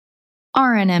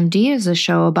RNMD is a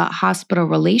show about hospital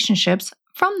relationships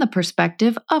from the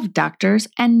perspective of doctors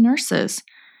and nurses.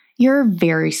 You're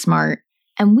very smart,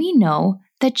 and we know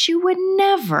that you would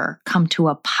never come to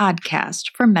a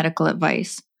podcast for medical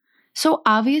advice. So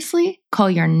obviously,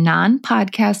 call your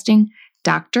non-podcasting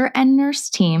doctor and nurse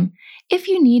team if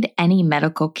you need any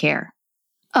medical care.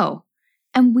 Oh,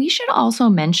 and we should also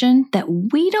mention that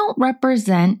we don't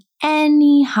represent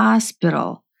any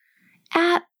hospital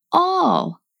at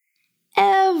all.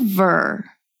 Ever.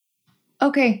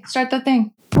 Okay, start the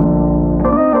thing.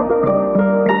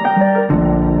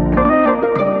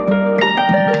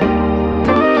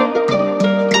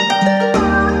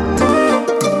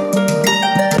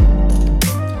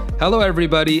 Hello,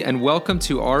 everybody, and welcome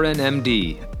to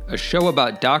RNMD, a show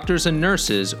about doctors and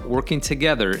nurses working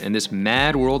together in this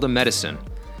mad world of medicine.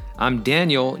 I'm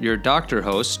Daniel, your doctor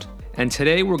host, and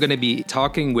today we're going to be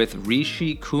talking with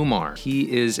Rishi Kumar. He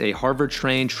is a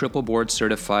Harvard-trained, triple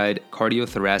board-certified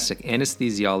cardiothoracic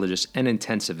anesthesiologist and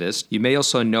intensivist. You may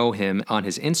also know him on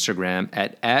his Instagram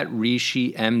at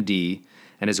RishiMD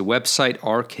and his website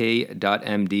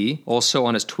rk.md. Also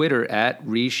on his Twitter at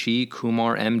Rishi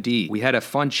Kumar MD. We had a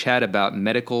fun chat about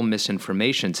medical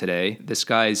misinformation today. This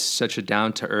guy's such a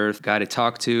down-to-earth guy to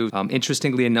talk to.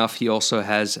 Interestingly enough, he also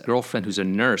has a girlfriend who's a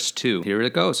nurse too. Here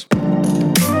it goes.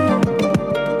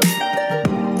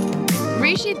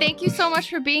 Rishi, thank you so much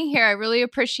for being here. I really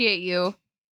appreciate you.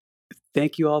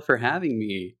 Thank you all for having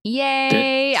me.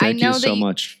 Yay! Thank I know you so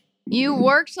much. You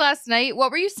worked last night.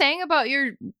 What were you saying about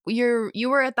you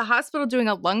were at the hospital doing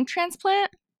a lung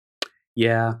transplant?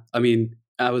 Yeah, I mean,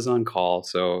 I was on call,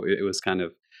 so it was kind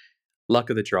of luck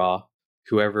of the draw.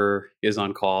 Whoever is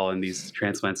on call and these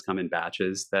transplants come in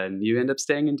batches, then you end up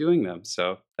staying and doing them.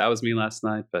 So that was me last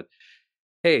night. But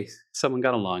hey, someone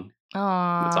got along.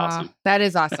 Aww, that's awesome. That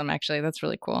is awesome, actually. That's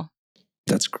really cool.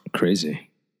 That's crazy.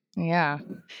 Yeah.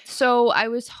 So I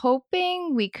was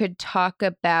hoping we could talk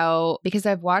about, because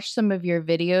I've watched some of your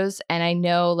videos and I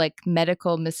know like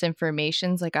medical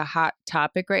misinformation is like a hot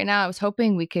topic right now. I was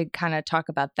hoping we could kind of talk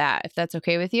about that, if that's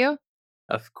okay with you.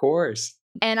 Of course.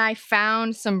 And I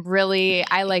found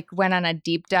I went on a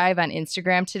deep dive on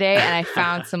Instagram today and I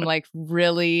found some like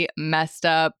really messed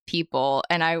up people.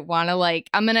 And I want to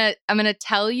I'm going to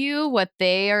tell you what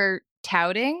they are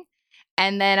touting.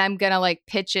 And then I'm going to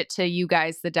pitch it to you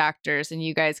guys, the doctors, and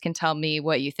you guys can tell me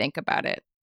what you think about it.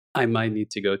 I might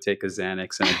need to go take a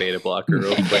Xanax and a beta blocker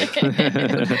real quick.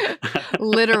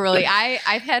 Literally.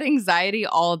 I've had anxiety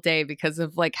all day because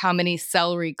of how many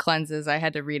celery cleanses I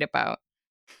had to read about.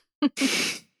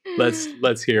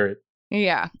 Let's hear it.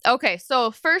 Yeah. Okay.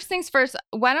 So first things first,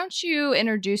 why don't you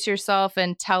introduce yourself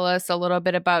and tell us a little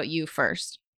bit about you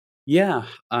first? Yeah,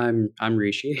 I'm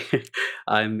Rishi.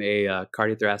 I'm a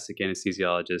cardiothoracic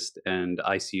anesthesiologist and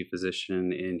ICU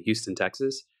physician in Houston,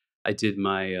 Texas. I did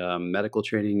my medical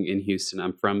training in Houston.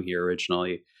 I'm from here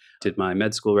originally. Did my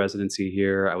med school residency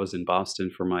here. I was in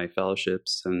Boston for my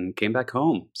fellowships and came back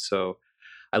home. So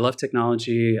I love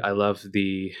technology. I love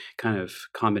the kind of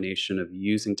combination of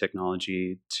using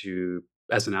technology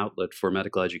as an outlet for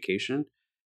medical education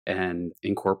and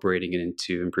incorporating it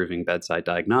into improving bedside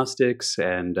diagnostics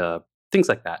and things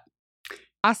like that.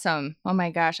 Awesome. Oh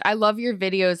my gosh. I love your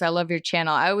videos. I love your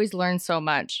channel. I always learn so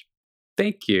much.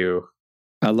 Thank you.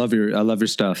 I love your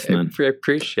stuff, man. I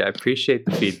appreciate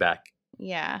the feedback.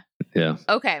 Yeah. Yeah.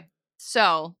 Okay.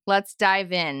 So let's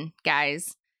dive in,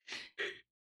 guys.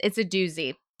 It's a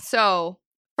doozy. So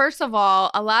first of all,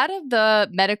 a lot of the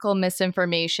medical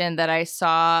misinformation that I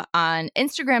saw on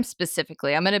Instagram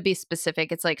specifically, I'm going to be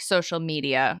specific, it's like social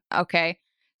media, okay?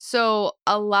 So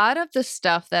a lot of the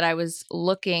stuff that I was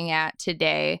looking at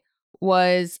today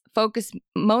was focused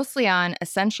mostly on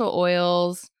essential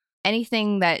oils,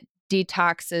 anything that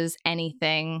detoxes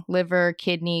anything, liver,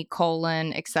 kidney,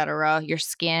 colon, etc., your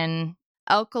skin,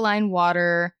 alkaline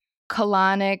water,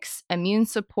 colonics, immune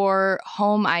support,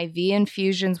 home IV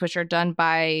infusions, which are done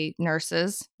by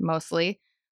nurses mostly,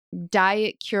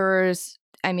 diet cures.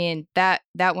 I mean, that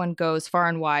one goes far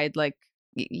and wide. Like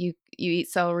you eat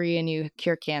celery and you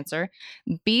cure cancer.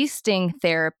 Bee sting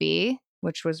therapy,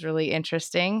 which was really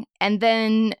interesting. And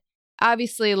then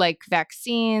obviously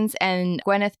vaccines, and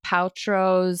Gwyneth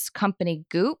Paltrow's company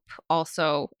Goop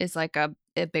also is a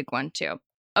big one too.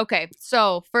 Okay,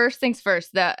 so first things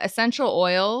first, the essential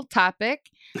oil topic.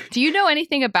 Do you know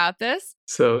anything about this?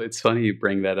 So it's funny you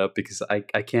bring that up because I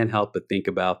can't help but think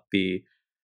about the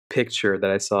picture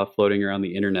that I saw floating around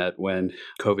the internet when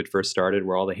COVID first started,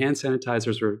 where all the hand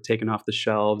sanitizers were taken off the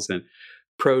shelves and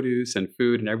produce and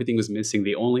food and everything was missing.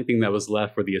 The only thing that was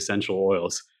left were the essential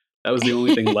oils. That was the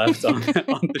only thing left on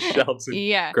the shelves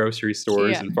in grocery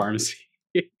stores and pharmacies.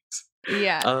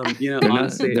 Yeah.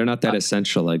 Honestly, they're not that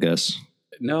essential, I guess.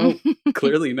 no,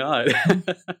 clearly not.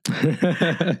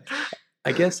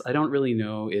 I guess I don't really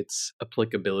know its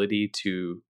applicability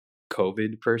to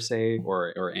COVID per se,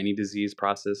 or any disease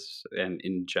process, and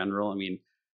in general. I mean,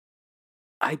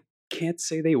 I can't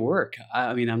say they work.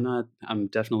 I mean, I'm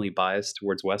definitely biased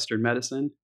towards Western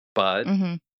medicine, but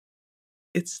Hmm.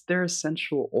 they're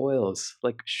essential oils.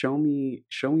 Like, show me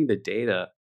the data.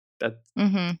 That,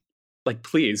 Hmm. like,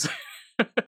 please.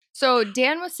 So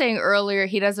Dan was saying earlier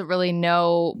he doesn't really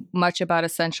know much about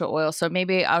essential oil. So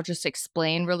maybe I'll just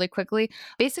explain really quickly.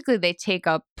 Basically, they take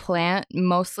a plant,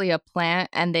 mostly a plant,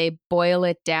 and they boil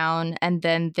it down, and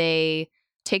then they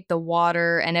take the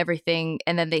water and everything,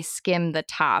 and then they skim the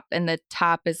top, and the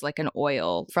top is like an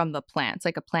oil from the plant. It's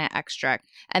like a plant extract,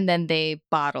 and then they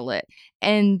bottle it.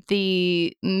 And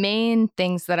the main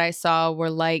things that I saw were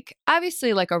like,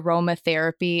 obviously, like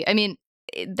aromatherapy. I mean,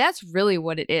 that's really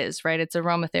what it is, right? It's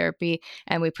aromatherapy,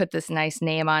 and we put this nice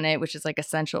name on it, which is like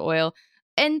essential oil.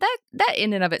 And that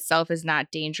in and of itself is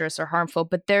not dangerous or harmful,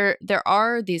 but there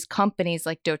are these companies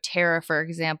like doTERRA, for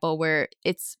example, where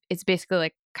it's basically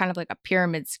like kind of like a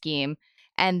pyramid scheme,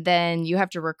 and then you have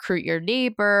to recruit your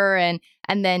neighbor,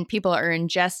 and then people are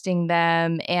ingesting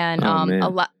them, and Oh a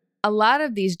man. lot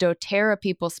of these doTERRA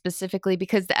people specifically,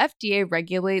 because the FDA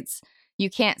regulates, you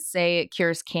can't say it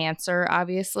cures cancer,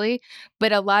 obviously,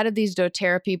 but a lot of these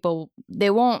doTERRA people,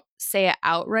 they won't say it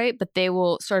outright, but they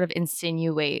will sort of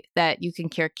insinuate that you can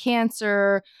cure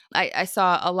cancer. I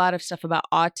saw a lot of stuff about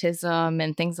autism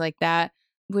and things like that,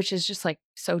 which is just like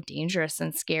so dangerous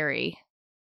and scary.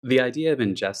 The idea of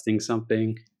ingesting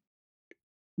something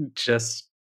just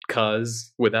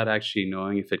cause, without actually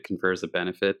knowing if it confers a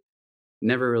benefit,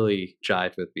 never really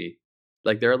jived with me.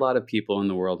 Like, there are a lot of people in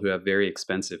the world who have very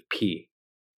expensive pee,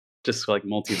 just like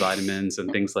multivitamins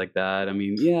and things like that. I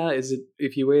mean, yeah, is it,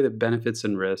 if you weigh the benefits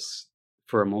and risks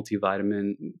for a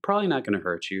multivitamin, probably not going to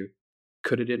hurt you.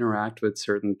 Could it interact with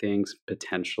certain things?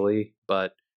 Potentially,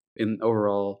 but in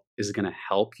overall, is it going to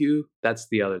help you? That's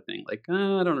the other thing. Like,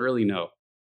 I don't really know.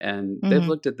 And they've Hmm.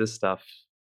 looked at this stuff.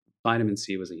 Vitamin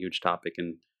C was a huge topic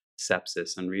in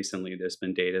sepsis, and recently there's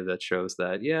been data that shows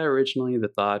that, yeah, originally the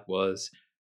thought was,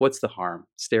 what's the harm?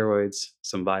 Steroids,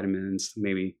 some vitamins,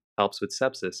 maybe helps with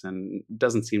sepsis, and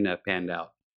doesn't seem to have panned out.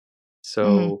 Hmm.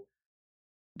 So,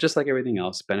 just like everything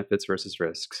else, benefits versus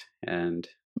risks. And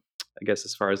I guess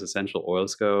as far as essential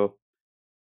oils go,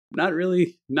 not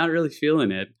really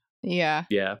feeling it. Yeah.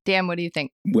 Yeah. Dan, what do you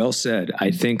think? Well said. I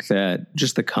think that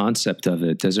just the concept of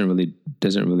it doesn't really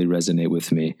resonate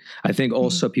with me. I think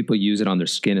also people use it on their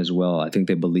skin as well. I think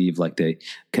they believe like they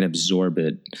can absorb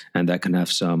it, and that can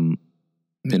have some,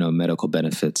 medical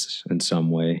benefits in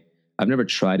some way. I've never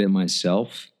tried it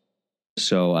myself,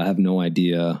 so I have no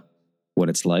idea what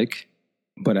it's like.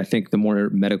 But I think the more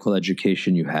medical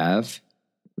education you have,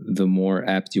 the more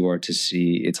apt you are to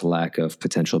see its lack of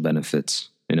potential benefits,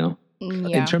 In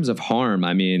Yeah. terms of harm,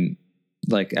 I mean,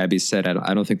 like Abby said,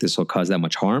 I don't think this will cause that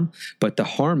much harm, but the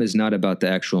harm is not about the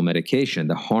actual medication.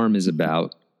 The harm is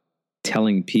about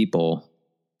telling people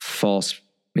false,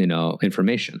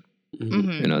 information.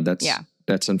 Mhm. Hmm. That's Yeah.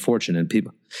 that's unfortunate.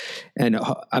 People, and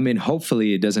I mean,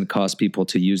 hopefully, it doesn't cause people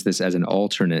to use this as an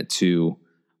alternate to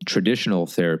traditional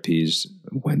therapies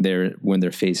when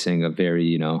they're facing a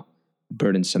very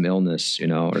burdensome illness,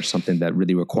 or something that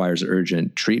really requires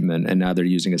urgent treatment, and now they're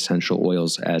using essential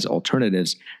oils as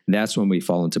alternatives. That's when we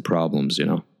fall into problems.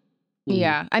 Mhm.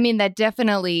 Yeah. I mean, that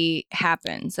definitely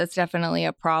happens. That's definitely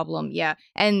a problem. Yeah.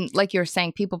 And like you were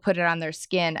saying, people put it on their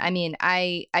skin. I mean,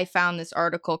 I found this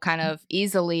article kind of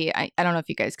easily. I don't know if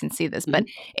you guys can see this, but Mhm.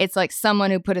 it's like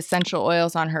someone who put essential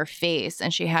oils on her face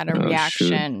and she had a Oh shoot.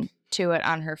 reaction to it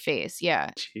on her face.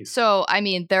 Yeah. Jeez. So, I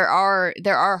mean, there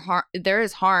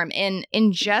is harm, and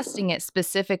ingesting it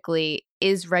specifically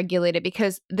is regulated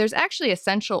because there's actually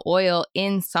essential oil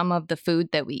in some of the food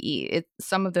that we eat.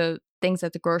 Some of the things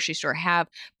at the grocery store have,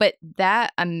 but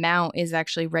that amount is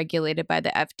actually regulated by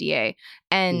the FDA.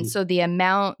 And Mhm. so the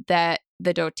amount that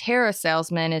the doTERRA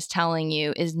salesman is telling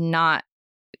you is not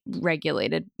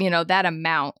regulated. That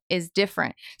amount is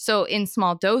different. So in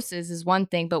small doses is one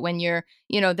thing, but when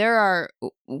there are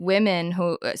women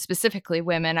who, specifically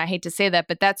women, I hate to say that,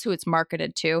 but that's who it's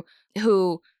marketed to,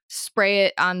 who spray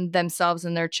it on themselves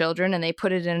and their children, and they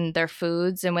put it in their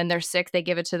foods, and when they're sick they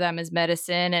give it to them as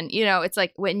medicine. And it's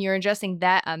like when you're ingesting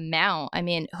that amount, I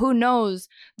mean, who knows?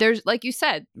 There's, like you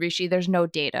said, Rishi, there's no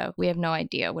data. We have no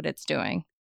idea what it's doing.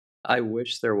 I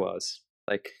wish there was.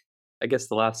 Like, I guess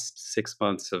the last 6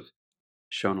 months have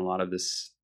shown a lot of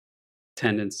this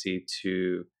tendency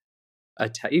to,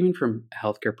 even from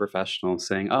healthcare professionals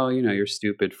saying, "Oh, you're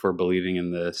stupid for believing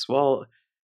in this." Well,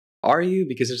 are you?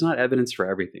 Because there's not evidence for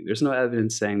everything. There's no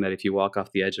evidence saying that if you walk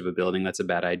off the edge of a building, that's a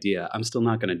bad idea. I'm still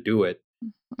not going to do it.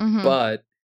 Mhm. But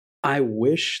I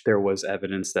wish there was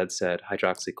evidence that said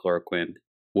hydroxychloroquine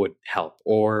would help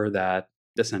or that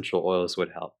essential oils would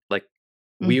help. Like,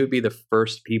 we would be the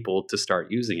first people to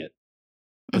start using it.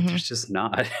 But Mhm. there's just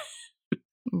not.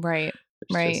 Right.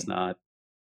 There's Right. just not.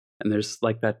 And there's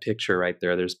like that picture right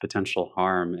there. There's potential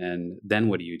harm. And then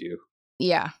what do you do?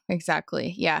 Yeah,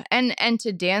 exactly. Yeah. And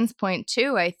to Dan's point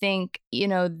too, I think,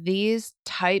 these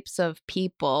types of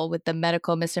people with the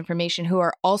medical misinformation who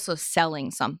are also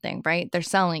selling something, right? They're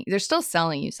still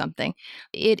selling you something.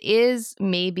 It is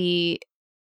maybe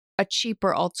a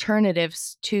cheaper alternative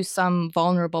to some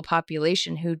vulnerable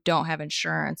population who don't have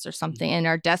insurance or something and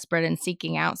are desperate and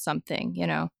seeking out something,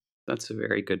 That's a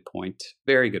very good point.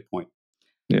 Very good point.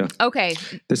 Yeah. Okay.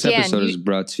 This Dan, episode is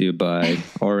brought to you by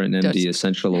RNMD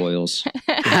Essential Oils.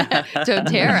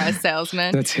 doTERRA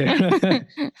salesman.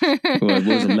 doTERRA. What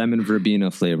was it? Lemon verbena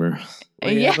flavor.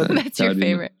 Well, yeah, but that's your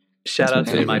favorite. Shout out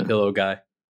to my pillow guy.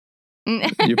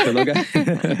 Your pillow guy?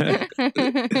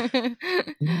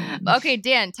 Okay,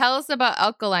 Dan, tell us about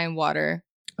alkaline water.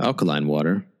 Alkaline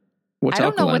water? What's I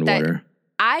don't know alkaline what water?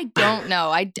 I don't know.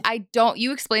 I don't.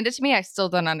 You explained it to me. I still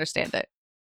don't understand it.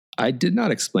 I did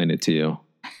not explain it to you.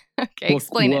 Okay,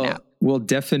 explain it now. Well,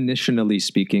 definitionally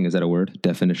speaking, is that a word?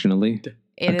 Definitionally?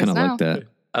 It I is kind of now. like that.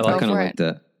 I Go I like kind of for like it.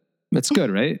 that. It's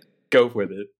good, right? Go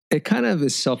with it. It kind of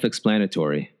is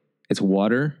self-explanatory. It's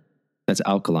water that's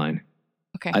alkaline.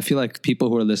 Okay. I feel like people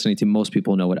who are listening to most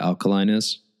people know what alkaline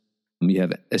is. You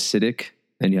have acidic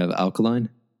and you have alkaline.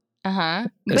 Uh-huh.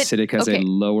 Acidic has okay. a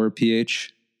lower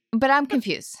pH. But I'm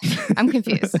confused.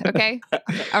 Okay.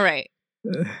 All right.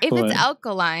 If What? it's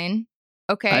alkaline,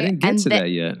 okay. I didn't get to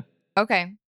that yet.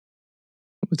 Okay.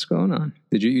 What's going on?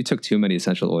 You took too many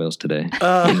essential oils today.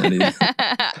 Not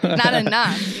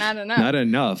enough. Not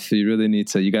enough. You really need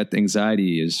to. You got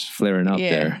anxiety is flaring up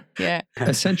there. Yeah.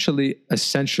 Essentially,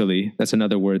 that's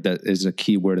another word that is a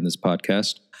key word in this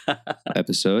podcast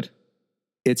episode.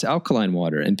 It's alkaline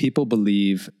water, and people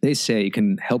they say it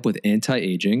can help with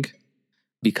anti-aging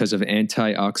because of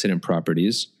antioxidant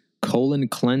properties, colon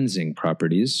cleansing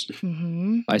properties.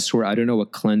 Mm-hmm. I swear, I don't know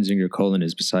what cleansing your colon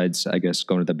is besides, I guess,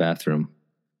 going to the bathroom.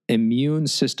 Immune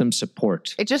system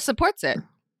support. It just supports it.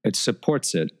 It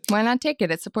supports it. Why not take it?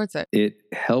 It supports it. It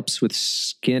helps with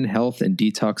skin health and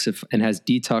and has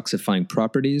detoxifying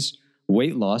properties.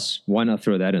 Weight loss. Why not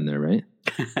throw that in there, right?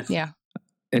 Yeah.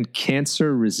 And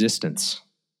cancer resistance.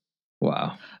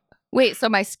 Wow. Wait, so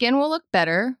my skin will look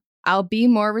better. I'll be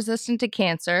more resistant to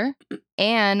cancer,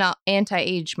 and I'll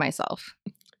anti-age myself.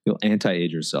 You'll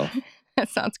anti-age yourself. That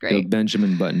sounds You'll great.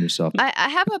 Benjamin Button yourself. I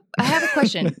have a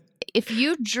question. If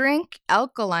you drink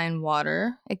alkaline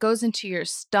water, it goes into your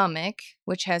stomach,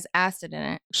 which has acid in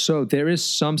it. So there is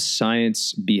some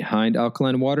science behind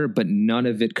alkaline water, but none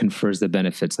of it confers the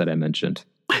benefits that I mentioned.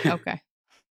 Okay.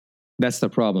 That's the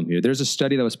problem here. There's a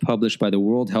study that was published by the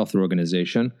World Health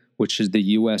Organization, which is the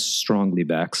U.S. strongly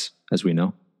backs, as we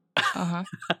know. Uh-huh.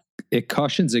 It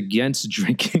cautions against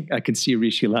drinking. I can see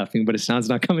Rishi laughing, but his sound's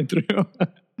not coming through.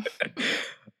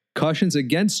 Cautions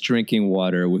against drinking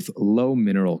water with low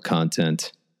mineral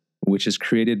content, which is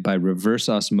created by reverse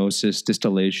osmosis,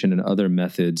 distillation, and other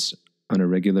methods on a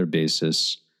regular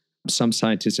basis. Some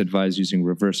scientists advise using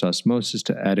reverse osmosis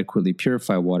to adequately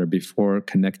purify water before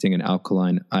connecting an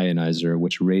alkaline ionizer,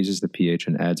 which raises the pH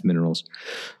and adds minerals.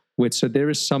 So there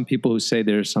is some people who say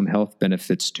there's some health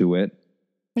benefits to it.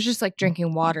 It's just like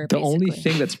drinking water, The basically. only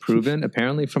thing that's proven,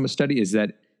 apparently, from a study is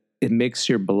that it makes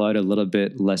your blood a little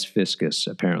bit less viscous,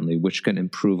 apparently, which can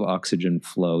improve oxygen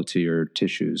flow to your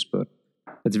tissues. But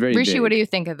it's very Rishi, vague. what do you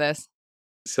think of this?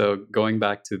 So going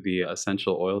back to the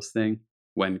essential oils thing,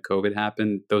 when COVID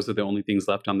happened, those are the only things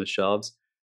left on the shelves.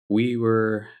 We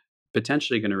were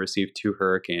potentially going to receive 2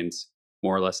 hurricanes,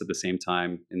 more or less at the same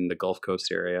time in the Gulf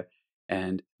Coast area.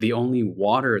 And the only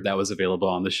water that was available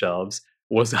on the shelves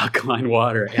was alkaline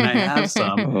water. And I have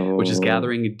some, which is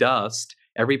gathering dust.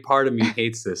 Every part of me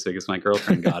hates this because my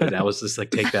girlfriend got it. And I was just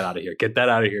like, take that out of here. Get that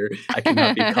out of here. I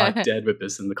cannot be caught dead with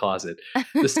this in the closet.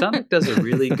 The stomach does a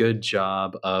really good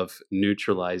job of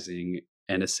neutralizing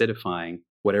and acidifying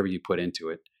whatever you put into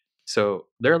it. So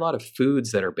there are a lot of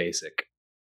foods that are basic,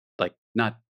 like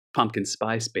not pumpkin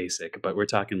spice basic, but we're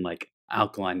talking like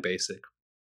alkaline basic.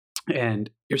 And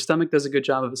your stomach does a good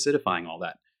job of acidifying all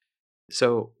that.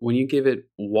 So when you give it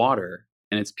water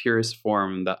in its purest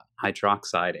form, the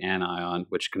hydroxide anion,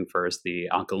 which confers the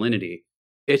alkalinity,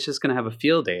 it's just going to have a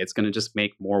field day. It's going to just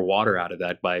make more water out of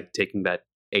that by taking that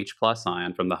H plus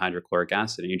ion from the hydrochloric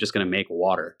acid, and you're just going to make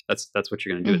water. That's what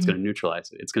you're going to do. It's going to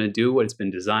neutralize it. It's going to do what it's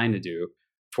been designed to do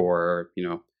for,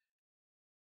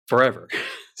 forever.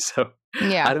 So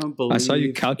Yeah. I don't believe. I saw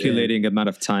you calculating amount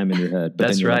of time in your head. But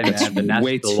That's then you're right, like, man. The That's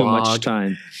way natural too much log,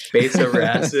 time. base over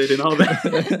acid and all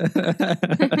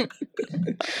that.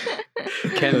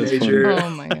 Chem That's major. Oh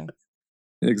my god.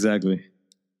 Exactly.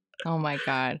 Oh my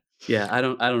god. Yeah, I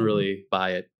don't really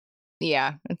buy it.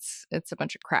 Yeah, it's a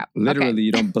bunch of crap. Literally, Okay.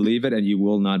 you don't believe it and you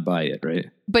will not buy it, right?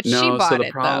 But she No, bought so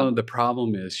it the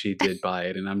problem is she did buy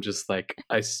it, and I'm just like,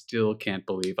 I still can't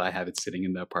believe I have it sitting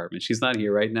in the apartment. She's not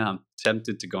here right now. I'm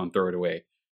tempted to go and throw it away,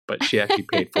 but she actually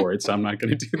paid for it, so I'm not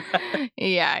going to do that. though.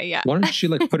 Yeah. Why don't you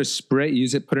like put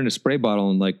it in a spray bottle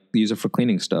and like use it for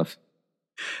cleaning stuff?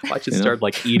 Watch it You know? start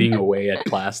like eating away at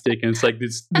plastic, and it's like,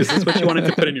 this is what you wanted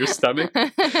to put in your stomach?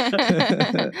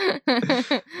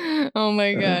 Oh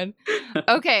my god.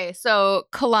 Okay, so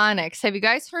colonics. Have you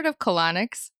guys heard of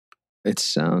colonics? It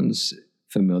sounds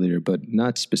familiar, but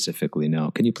not specifically.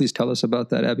 No. Can you please tell us about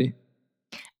that, Abby?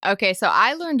 Okay, so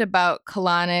I learned about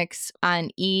colonics on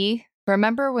E.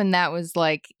 Remember when that was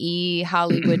like E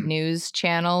Hollywood News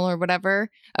Channel or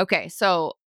whatever? Okay,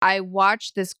 so I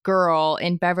watched this girl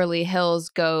in Beverly Hills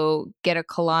go get a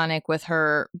colonic with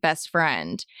her best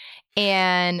friend.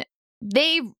 And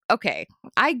I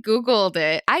Googled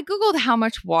it. I Googled how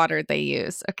much water they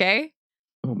use, okay?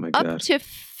 Oh my Up God. to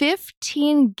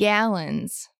 15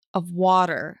 gallons of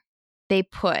water they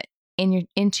put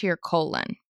into your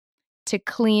colon to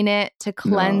clean it, to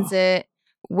cleanse it,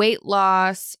 weight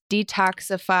loss,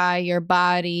 detoxify your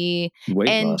body. Weight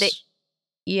and loss.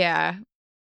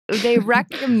 They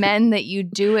recommend that you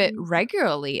do it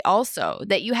regularly also,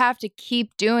 that you have to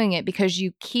keep doing it because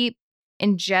you keep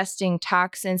ingesting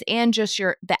toxins and just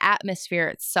the atmosphere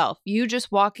itself. You just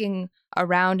walking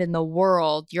around in the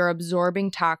world, you're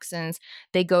absorbing toxins.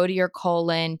 They go to your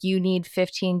colon. You need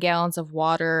 15 gallons of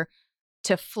water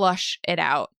to flush it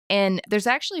out. And there's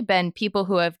actually been people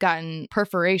who have gotten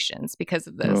perforations because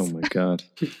of this. Oh my God.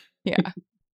 Yeah.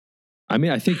 I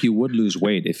mean, I think you would lose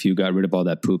weight if you got rid of all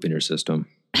that poop in your system.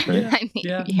 Right? I mean,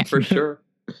 yeah. For sure.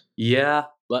 Yeah,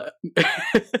 but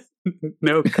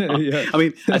no. Yeah. I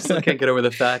mean, I still can't get over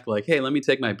the fact, like, hey, let me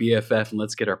take my BFF and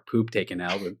let's get our poop taken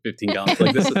out with 15 gallons.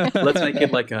 Like this, let's make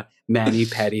it like a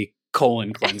mani-pedi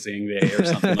colon cleansing day or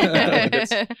something like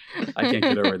that. Like I can't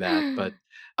get over that, but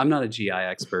I'm not a GI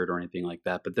expert or anything like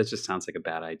that. But that just sounds like a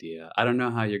bad idea. I don't know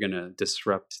how you're going to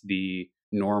disrupt the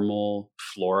normal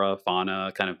flora,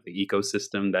 fauna, kind of the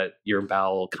ecosystem that your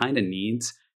bowel kind of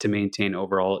needs to maintain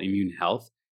overall immune health.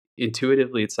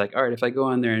 Intuitively, it's like, all right, if I go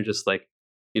on there and just like,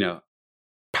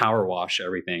 power wash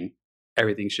everything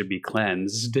should be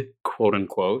cleansed, quote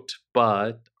unquote.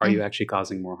 But are you actually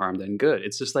causing more harm than good?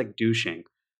 It's just like douching.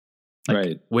 Like,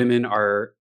 right. Women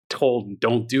are told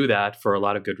don't do that for a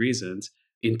lot of good reasons.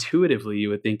 Intuitively, you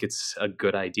would think it's a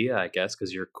good idea, I guess,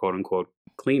 because you're quote unquote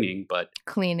cleaning, but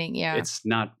yeah. It's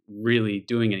not really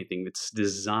doing anything. It's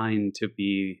designed to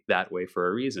be that way for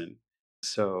a reason.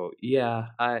 So yeah,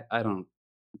 I'm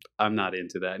not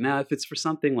into that. Now, if it's for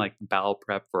something like bowel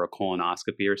prep for a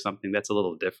colonoscopy or something, that's a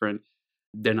little different.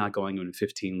 They're not going in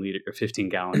 15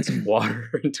 gallons of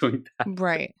water and doing that.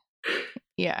 Right.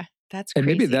 Yeah. That's And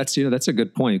crazy. maybe that's a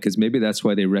good point, because maybe that's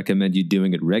why they recommend you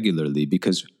doing it regularly,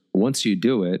 because once you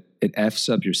do it, it F's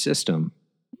up your system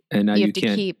and now you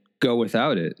can't go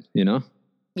without it,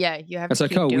 Yeah, you have It's to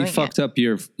like, keep oh, doing we fucked up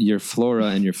your flora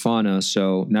and your fauna,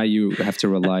 so now you have to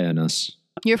rely on us.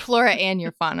 Your flora and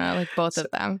your fauna, like both of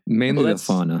them. Mainly Well, the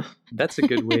fauna. That's a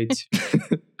good way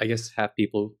to, I guess, have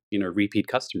people, repeat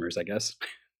customers, I guess.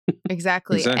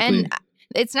 Exactly. And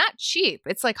it's not cheap.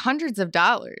 It's like hundreds of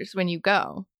dollars when you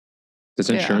go. Does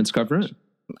insurance cover it?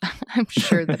 I'm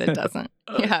sure that it doesn't.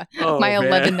 Yeah. Oh, my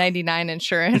man. $11.99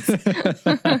 insurance. Is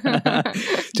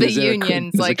The there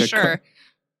union's is like, sure.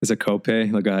 Is a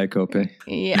copay, like a high copay?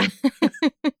 Yeah.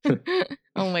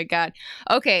 Oh my God.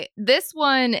 Okay. This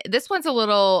one's a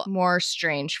little more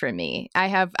strange for me. I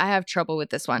have trouble with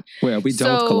this one. Wait, are we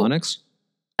done with colonics?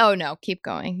 Oh no, keep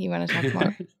going. You want to talk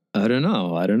more? I don't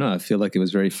know. I feel like it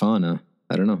was very fauna.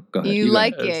 I don't know. Go ahead. You go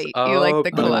like ahead. it. You like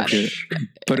the I like colonics.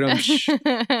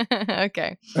 it.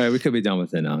 Okay. All right, we could be done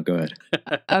with it now. Go ahead.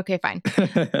 Okay, fine.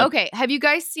 Okay. Have you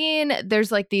guys seen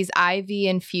there's like these IV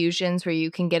infusions where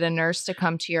you can get a nurse to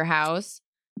come to your house?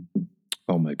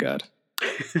 Oh my God.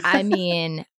 I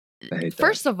mean, I hate that.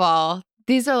 first of all,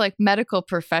 these are like medical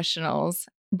professionals.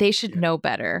 They should know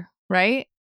better, right?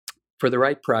 For the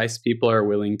right price, people are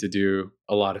willing to do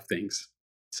a lot of things.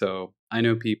 So I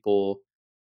know people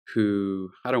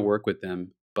who, I don't work with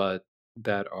them, but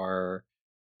that are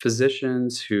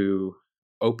physicians who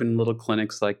open little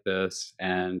clinics like this,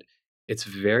 and it's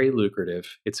very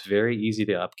lucrative. It's very easy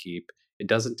to upkeep. It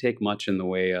doesn't take much in the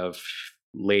way of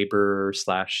labor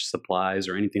slash supplies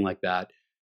or anything like that.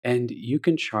 And you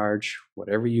can charge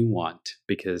whatever you want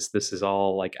because this is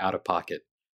all like out of pocket.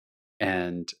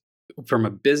 And from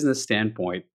a business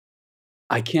standpoint,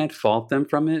 I can't fault them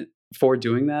from it for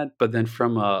doing that. But then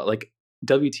from a like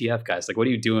WTF guys, like what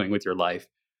are you doing with your life?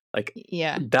 Like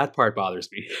Yeah. that part bothers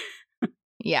me.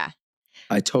 Yeah.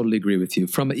 I totally agree with you.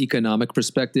 From an economic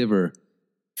perspective or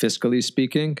fiscally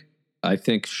speaking, I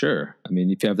think sure. I mean,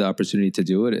 if you have the opportunity to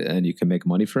do it and you can make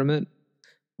money from it,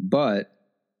 but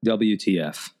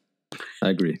WTF. I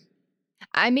agree.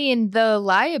 I mean, the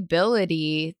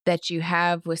liability that you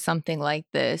have with something like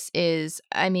this is,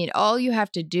 I mean, all you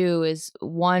have to do is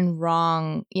one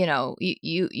wrong,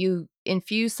 you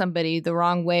infuse somebody the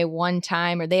wrong way one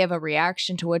time, or they have a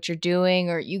reaction to what you're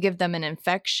doing, or you give them an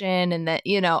infection, and that,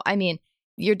 I mean,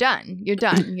 you're done. You're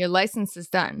done. Your license is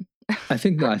done. I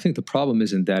think the problem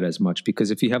isn't that as much,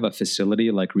 because if you have a facility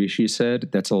like Rishi said,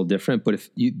 that's a little different. But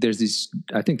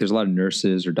I think there's a lot of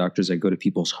nurses or doctors that go to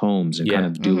people's homes and kind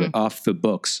of do it off the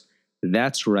books.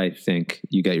 That's where I think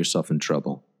you get yourself in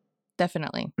trouble.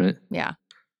 Definitely. Right? Yeah.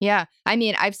 Yeah. I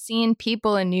mean, I've seen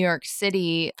people in New York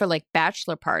City for like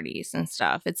bachelor parties and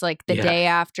stuff. It's like the day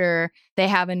after, they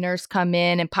have a nurse come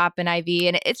in and pop an IV,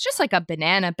 and it's just like a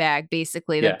banana bag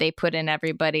basically that they put in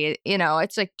everybody.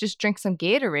 It's like, just drink some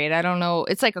Gatorade. I don't know.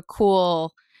 It's like a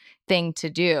cool thing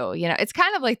to do. It's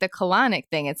kind of like the colonic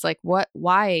thing. It's like,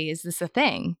 why is this a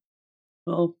thing?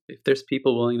 Well, if there's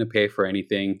people willing to pay for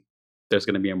anything, there's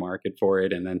going to be a market for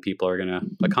it, and then people are going to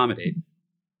accommodate,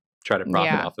 try to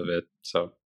profit off of it.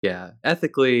 So yeah,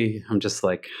 ethically, I'm just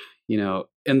like,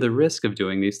 in the risk of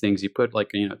doing these things, you put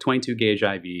like, 22 gauge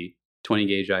IV, 20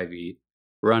 gauge IV,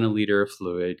 run a liter of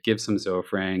fluid, give some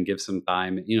Zofran, give some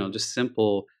thiamine, just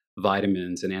simple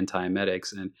vitamins and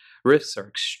antiemetics, and risks are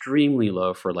extremely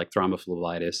low for like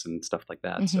thrombophlebitis and stuff like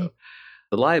that. So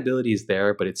the liability is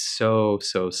there, but it's so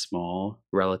small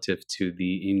relative to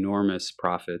the enormous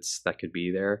profits that could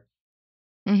be there.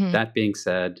 That being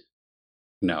said,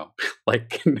 no,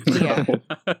 like, no.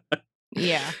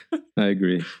 Yeah. I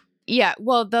agree. Yeah.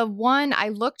 Well, I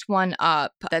looked one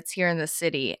up that's here in the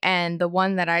city, and the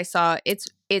one that I saw, it's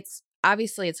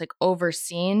obviously it's like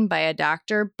overseen by a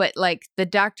doctor, but like the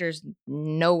doctor's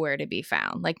nowhere to be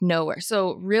found, like nowhere.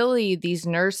 So really these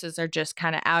nurses are just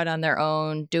kind of out on their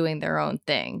own, doing their own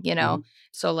thing,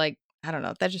 So like, I don't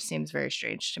know. That just seems very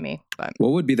strange to me. But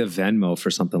what would be the Venmo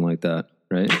for something like that,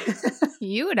 right?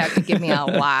 You would have to give me a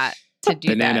lot to do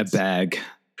banana that. bag,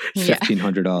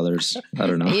 $1,500. I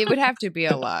don't know. It would have to be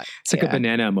a lot. It's like a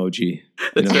banana emoji.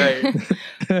 That's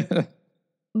right.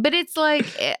 But it's like,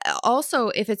 also,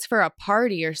 if it's for a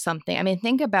party or something, I mean,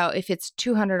 think about if it's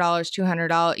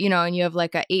 $200, and you have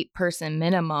like a 8-person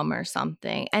minimum or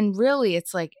something. And really,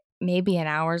 it's like maybe an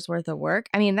hour's worth of work.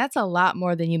 I mean, that's a lot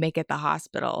more than you make at the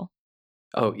hospital.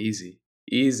 Oh, easy.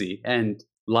 And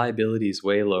liability is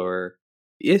way lower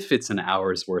if it's an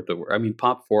hour's worth of work. I mean,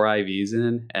 pop 4 IVs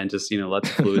in and just, let the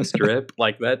fluids drip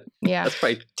like that. Yeah. That's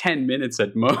probably 10 minutes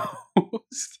at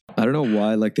most. I don't know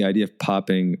why, like the idea of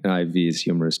popping an IV is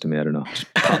humorous to me. I don't know.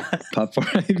 Just pop 4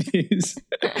 IVs.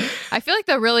 I feel like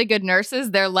the really good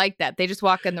nurses, they're like that. They just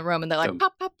walk in the room and they're like,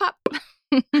 pop, pop, pop.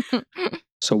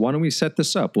 So why don't we set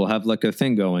this up? We'll have like a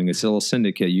thing going. It's a little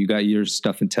syndicate. You got your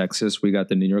stuff in Texas. We got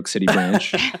the New York City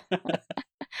branch.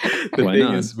 The Why thing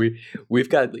not? is, we've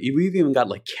even got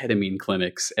like ketamine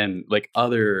clinics and like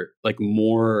other like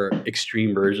more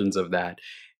extreme versions of that.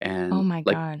 And Oh my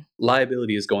like God.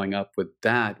 liability is going up with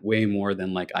that way more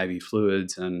than like IV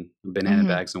fluids and banana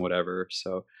bags and whatever.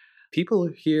 So people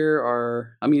here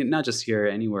are, I mean, not just here,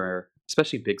 anywhere,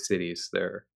 especially big cities,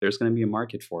 there's going to be a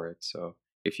market for it. So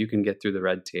if you can get through the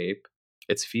red tape,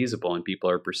 it's feasible and people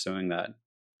are pursuing that.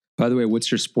 By the way,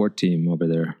 what's your sport team over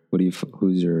there?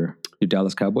 Who's your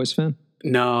Dallas Cowboys fan?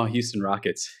 No, Houston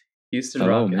Rockets. Houston Oh,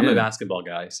 Rockets. I'm a man. basketball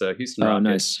guy, so Houston Oh, Rockets.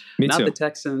 nice. Me Not too. the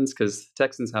Texans, because the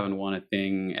Texans haven't won a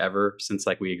thing ever since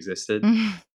like we existed.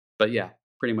 But yeah,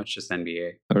 pretty much just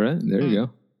NBA. All right, there you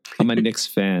go. I'm a Knicks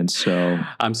fan, so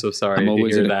I'm so sorry I'm to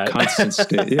always hear in a that. constant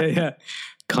state.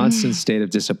 Constant state of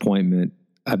disappointment.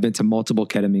 I've been to multiple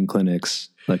ketamine clinics.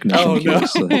 Like Oh, nothing no.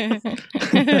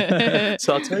 seriously.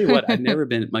 So I'll tell you what, I've never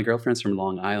been, my girlfriend's from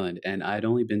Long Island and I'd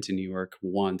only been to New York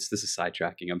once. This is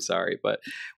sidetracking, I'm sorry. But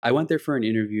I went there for an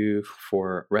interview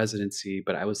for residency,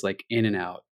 but I was like in and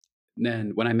out.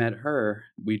 And when I met her,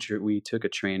 we took a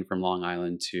train from Long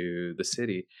Island to the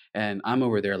city, and I'm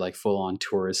over there like full on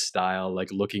tourist style, like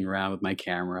looking around with my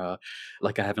camera,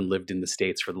 like I haven't lived in the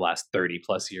States for the last 30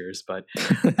 plus years. But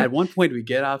at one point, we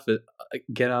get out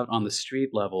on the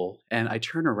street level, and I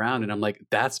turn around and I'm like,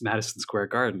 "That's Madison Square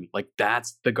Garden. Like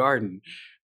that's the garden.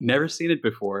 Never seen it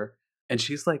before." And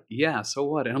she's like, "Yeah, so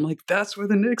what?" And I'm like, "That's where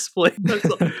the Knicks play.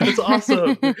 That's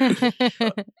awesome."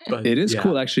 But It is yeah.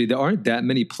 cool, actually. There aren't that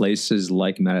many places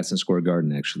like Madison Square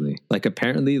Garden, actually. Like,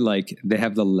 apparently, like, they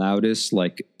have the loudest,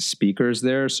 like, speakers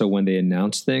there. So when they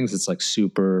announce things, it's, like,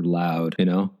 super loud, you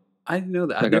know? I didn't know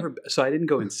that. Like So I didn't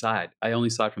go inside. I only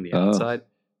saw it from the Oh, outside.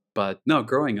 But no,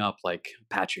 growing up, like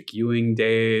Patrick Ewing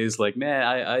days, like, man,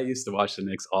 I used to watch the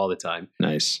Knicks all the time.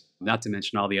 nice. Not to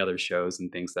mention all the other shows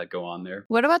and things that go on there.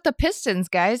 What about the Pistons,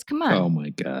 guys? Come on. Oh, my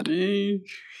God. Yeah.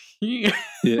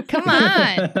 Yeah. Come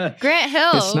on. Grant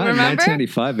Hill, It's not remember?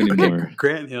 1995 anymore.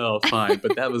 Grant Hill, fine,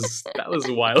 but that was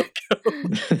a while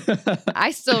ago. I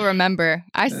still remember.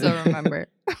 I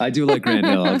do like Grant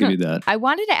Hill. I'll give you that. I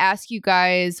wanted to ask you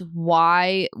guys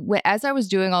why, as I was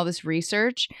doing all this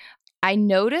research, I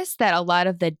noticed that a lot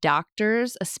of the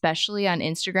doctors, especially on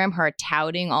Instagram, who are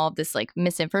touting all of this like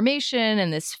misinformation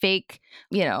and this fake,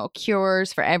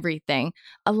 cures for everything,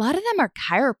 a lot of them are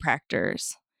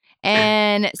chiropractors.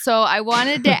 And so I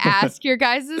wanted to ask your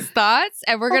guys' thoughts,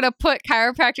 and we're going to put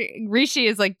chiropractic. Rishi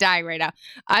is like dying right now.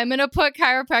 I'm going to put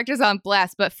chiropractors on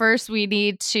blast. But first, we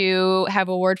need to have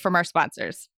a word from our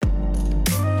sponsors.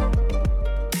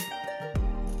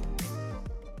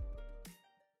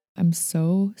 I'm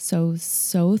so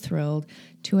thrilled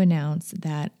to announce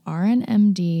that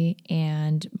RNMD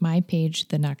and my page,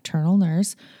 The Nocturnal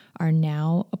Nurse, are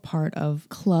now a part of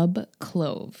Club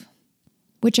Clove,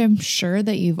 which I'm sure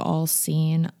that you've all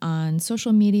seen on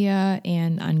social media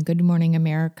and on Good Morning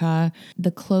America.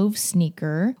 The Clove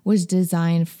sneaker was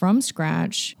designed from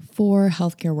scratch for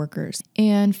healthcare workers.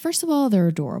 And first of all, they're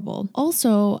adorable.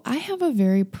 Also, I have a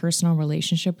very personal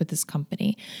relationship with this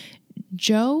company.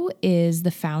 Joe is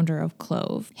the founder of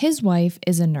Clove. His wife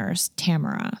is a nurse,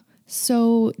 Tamara.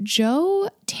 So Joe,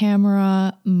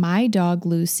 Tamara, my dog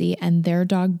Lucy, and their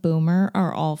dog Boomer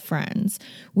are all friends.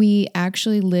 We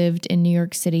actually lived in New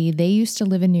York City. They used to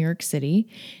live in New York City,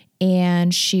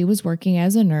 and she was working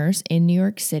as a nurse in New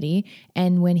York City.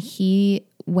 And when he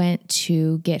went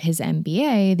to get his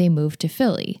MBA, they moved to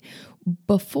Philly.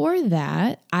 Before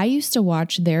that, I used to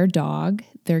watch their dog,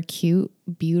 their cute,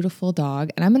 beautiful dog.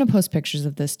 And I'm going to post pictures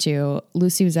of this too.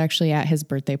 Lucy was actually at his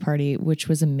birthday party, which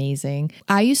was amazing.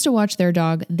 I used to watch their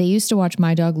dog. They used to watch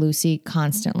my dog, Lucy,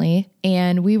 constantly.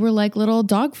 And we were like little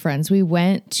dog friends. We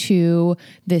went to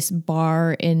this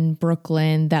bar in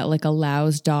Brooklyn that like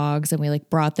allows dogs, and we like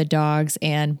brought the dogs,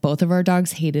 and both of our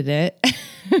dogs hated it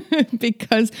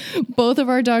because both of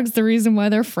our dogs, the reason why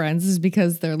they're friends is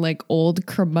because they're like old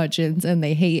curmudgeons and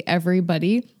they hate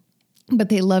everybody. But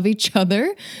they love each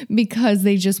other because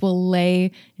they just will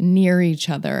lay near each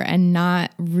other and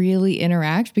not really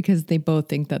interact because they both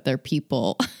think that they're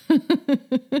people.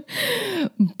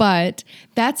 But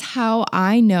that's how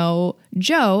I know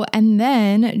Joe. And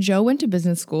then Joe went to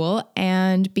business school,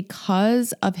 and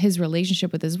because of his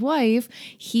relationship with his wife,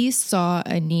 he saw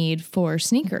a need for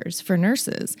sneakers for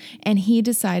nurses, and he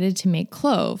decided to make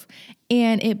Clove,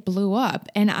 and it blew up.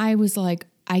 And I was like,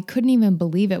 I couldn't even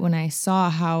believe it when I saw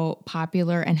how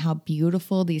popular and how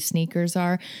beautiful these sneakers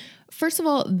are. First of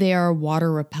all, they are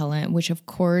water repellent, which of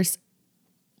course,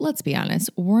 let's be honest,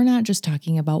 we're not just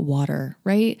talking about water,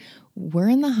 right? We're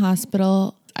in the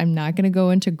hospital. I'm not going to go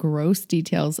into gross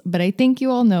details, but I think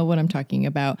you all know what I'm talking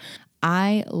about.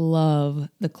 I love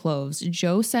the cloves.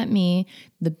 Joe sent me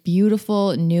the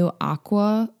beautiful new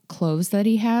aqua cloves that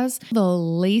he has. The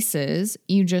laces,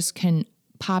 you just can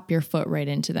pop your foot right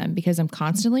into them because I'm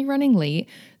constantly running late.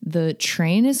 The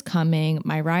train is coming.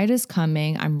 My ride is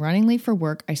coming. I'm running late for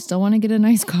work. I still want to get a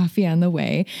nice coffee on the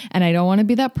way. And I don't want to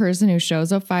be that person who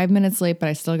shows up 5 minutes late, but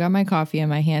I still got my coffee in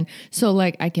my hand. So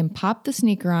like I can pop the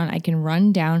sneaker on. I can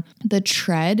run down. The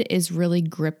tread is really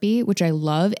grippy, which I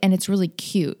love. And it's really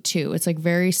cute too. It's like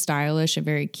very stylish and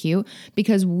very cute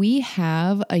because we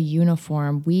have a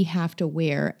uniform we have to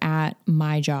wear at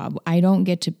my job. I don't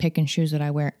get to pick and choose what I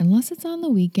wear unless it's on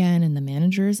the weekend and the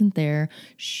manager isn't there.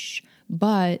 Shh.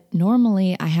 But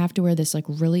normally I have to wear this like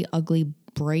really ugly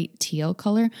bright teal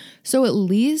color. So at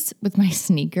least with my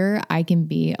sneaker, I can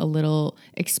be a little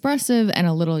expressive and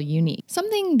a little unique.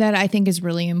 Something that I think is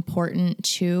really important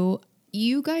too,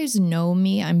 You guys know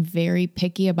me. I'm very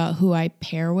picky about who I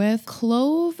pair with.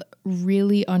 Clove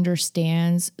really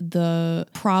understands the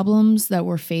problems that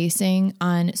we're facing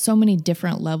on so many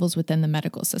different levels within the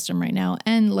medical system right now.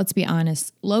 And let's be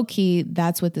honest, low key,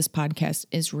 that's what this podcast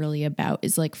is really about,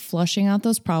 is like flushing out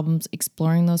those problems,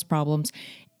 exploring those problems,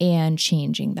 and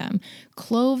changing them.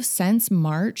 Clove, since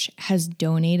March, has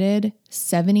donated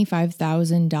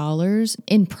 $75,000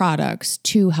 in products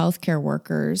to healthcare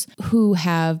workers who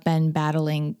have been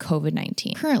battling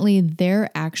COVID-19. Currently,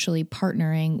 they're actually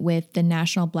partnering with the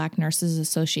National Black Nurses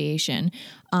Association,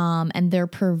 and they're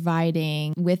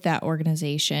providing, with that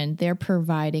organization, they're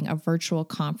providing a virtual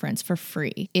conference for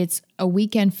free. It's a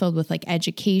weekend filled with like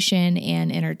education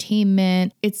and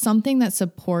entertainment. It's something that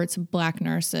supports Black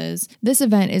nurses. This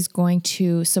event is going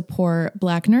to support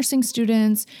Black nursing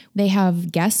students. They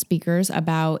have guest speakers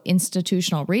about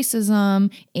institutional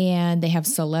racism, and they have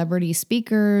celebrity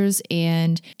speakers,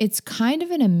 and it's kind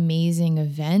of an amazing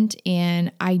event.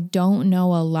 And I don't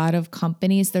know a lot of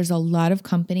companies. There's a lot of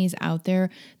companies out there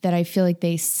that I feel like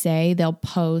they say they'll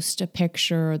post a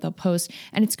picture or they'll post,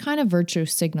 and it's kind of virtue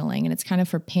signaling and it's kind of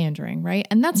for pandering, right?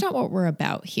 And that's not what we're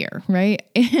about here, right?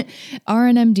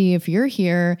 RNMD, if you're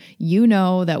here, you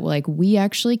know that like we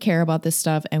actually care about this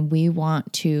stuff and we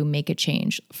want to make a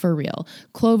change for real.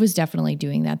 Clove is definitely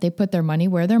doing that. They put their money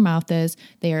where their mouth is.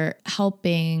 They're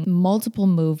helping multiple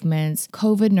movements,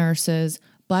 COVID nurses,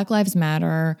 Black Lives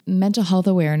Matter, mental health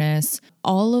awareness.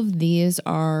 All of these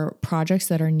are projects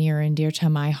that are near and dear to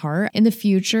my heart. In the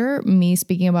future, me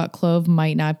speaking about Clove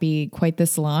might not be quite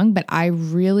this long, but I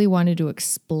really wanted to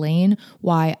explain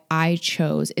why I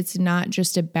chose. It's not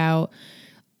just about,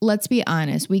 let's be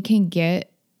honest, we can get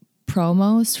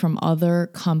promos from other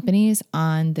companies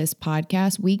on this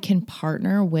podcast. We can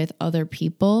partner with other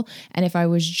people. And if I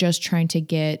was just trying to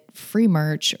get free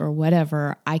merch or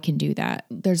whatever, I can do that.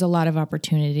 There's a lot of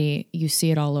opportunity. You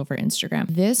see it all over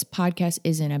Instagram. This podcast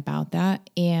isn't about that.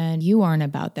 And you aren't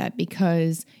about that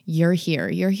because you're here.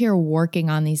 You're here working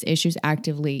on these issues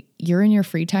actively. You're in your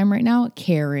free time right now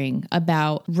caring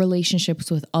about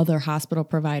relationships with other hospital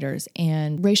providers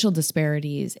and racial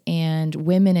disparities and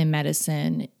women in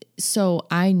medicine. So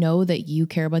I know that you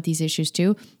care about these issues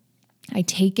too. I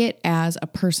take it as a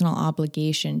personal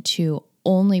obligation to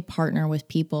only partner with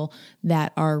people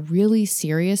that are really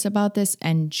serious about this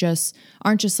and just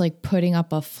aren't just like putting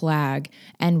up a flag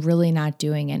and really not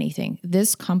doing anything.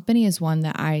 This company is one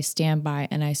that I stand by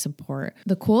and I support.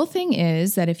 The cool thing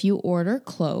is that if you order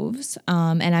Cloves,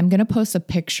 and I'm going to post a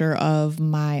picture of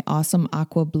my awesome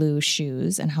aqua blue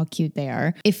shoes and how cute they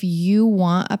are. If you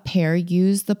want a pair,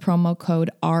 use the promo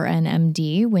code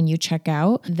RNMD when you check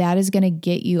out. That is going to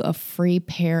get you a free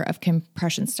pair of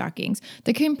compression stockings.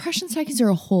 The compression stockings are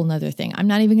a whole nother thing. I'm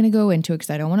not even going to go into it because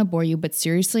I don't want to bore you, but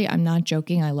seriously, I'm not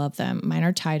joking. I love them. Mine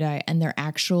are tie-dye and they're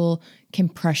actual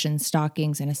compression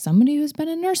stockings. And as somebody who's been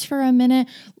a nurse for a minute,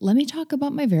 let me talk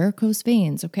about my varicose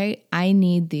veins, okay? I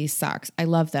need these socks. I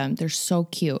love them. They're so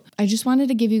cute. I just wanted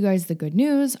to give you guys the good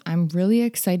news. I'm really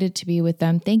excited to be with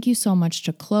them. Thank you so much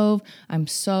to Clove. I'm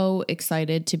so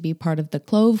excited to be part of the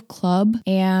Clove Club.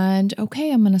 And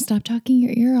okay, I'm going to stop talking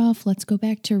your ear off. Let's go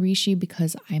back to Rishi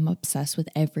because I'm obsessed with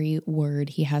every word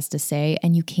he has to say.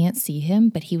 And you can't see him,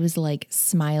 but he was like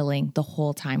smiling the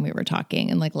whole time we were talking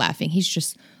and like laughing. He's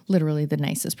just literally the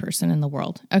nicest person in the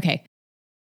world. Okay.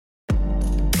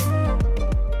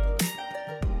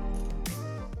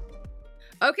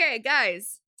 Okay,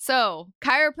 guys. So,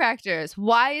 chiropractors.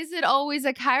 Why is it always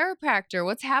a chiropractor?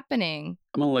 What's happening?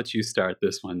 I'm going to let you start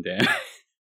this one, Dan.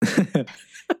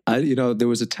 There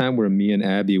was a time where me and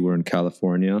Abby were in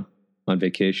California on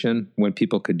vacation when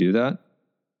people could do that.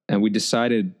 And we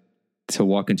decided to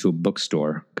walk into a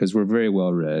bookstore because we're very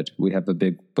well read. We have a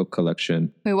big book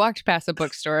collection. We walked past a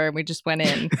bookstore and we just went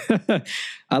in.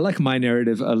 I like my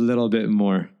narrative a little bit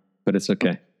more, but it's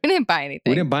okay. We didn't buy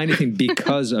anything. We didn't buy anything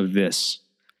because of this.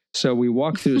 So we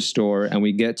walk through the store and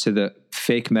we get to the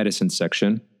fake medicine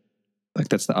section. Like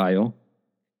that's the aisle.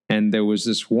 And there was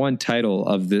this one title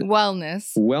of the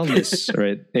Wellness,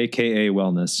 right? AKA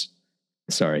wellness.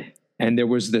 Sorry. And there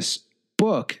was this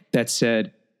book that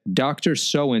said, Dr.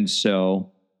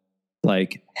 So-and-so,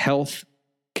 like health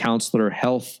counselor,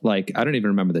 health, like, I don't even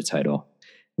remember the title,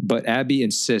 but Abby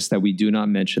insists that we do not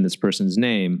mention this person's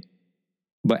name.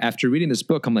 But after reading this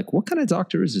book, I'm like, what kind of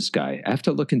doctor is this guy? I have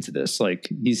to look into this. Like,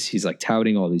 he's like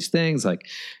touting all these things, like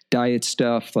diet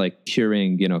stuff, like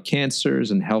curing, cancers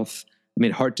and health,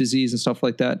 heart disease and stuff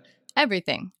like that.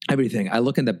 Everything. I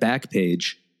look in the back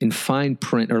page in fine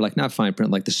print, or like not fine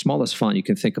print, like the smallest font you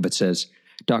can think of. It says,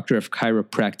 Doctor of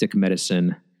Chiropractic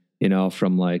Medicine,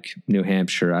 from like New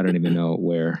Hampshire. I don't even know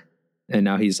where. And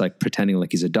now he's like pretending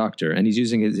like he's a doctor, and he's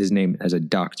using his name as a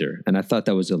doctor. And I thought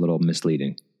that was a little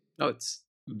misleading. Oh, it's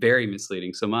very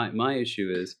misleading. So my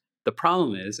issue is, the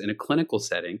problem is, in a clinical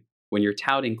setting, when you're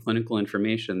touting clinical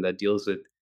information that deals with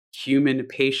human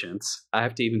patients, I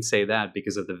have to even say that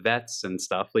because of the vets and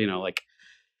stuff, like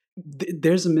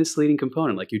there's a misleading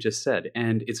component, like you just said.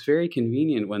 And it's very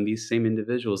convenient when these same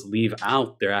individuals leave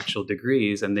out their actual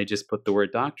degrees and they just put the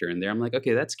word doctor in there. I'm like,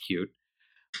 okay, that's cute.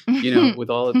 With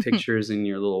all the pictures in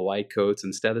your little white coats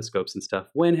and stethoscopes and stuff.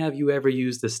 When have you ever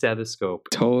used a stethoscope?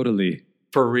 Totally.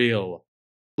 For real.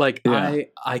 Like, Yeah.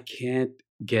 I can't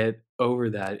get over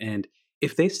that. And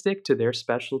if they stick to their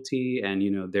specialty and,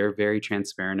 they're very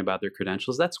transparent about their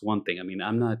credentials, that's one thing. I mean,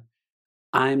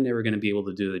 I'm never going to be able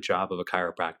to do the job of a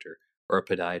chiropractor or a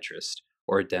podiatrist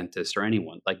or a dentist or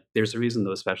anyone. Like, there's a reason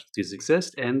those specialties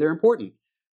exist and they're important.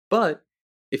 But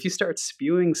if you start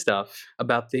spewing stuff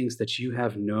about things that you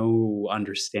have no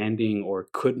understanding or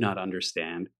could not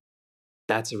understand,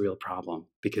 that's a real problem,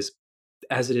 because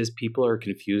as it is, people are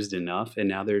confused enough, and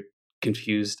now they're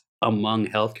confused among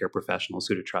healthcare professionals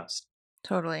who to trust.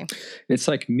 Totally. It's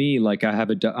like me, like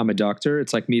I'm a doctor.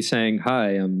 It's like me saying, hi,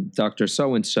 I'm Dr.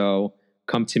 So-and-so.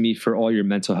 Come to me for all your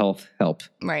mental health help.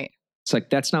 Right. It's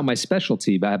like, that's not my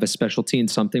specialty, but I have a specialty in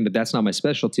something, but that's not my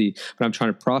specialty, but I'm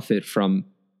trying to profit from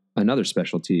another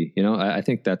specialty. I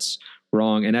think that's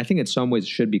wrong. And I think in some ways it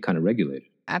should be kind of regulated.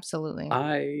 Absolutely.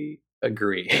 I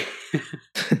agree.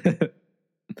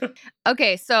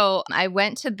 Okay, so I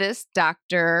went to this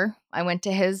doctor. I went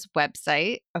to his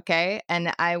website, okay,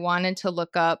 and I wanted to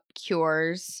look up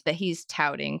cures that he's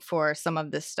touting for some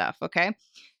of this stuff, okay?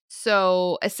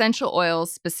 So, essential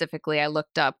oils specifically, I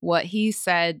looked up what he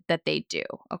said that they do,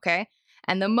 okay?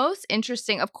 And the most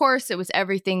interesting, of course, it was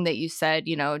everything that you said,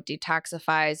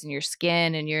 detoxifies in your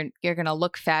skin, and you're going to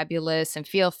look fabulous and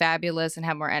feel fabulous and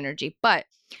have more energy. But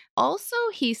also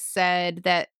he said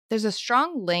that there's a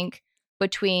strong link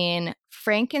between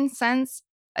frankincense,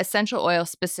 essential oil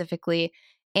specifically,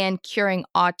 and curing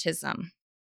autism.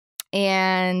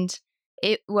 And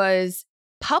it was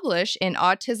published in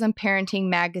Autism Parenting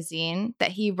magazine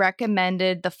that he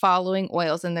recommended the following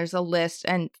oils, and there's a list,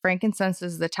 and frankincense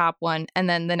is the top one, and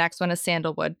then the next one is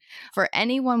sandalwood, for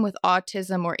anyone with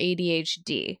autism or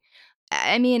ADHD.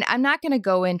 I mean, I'm not going to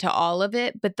go into all of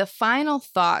it, but the final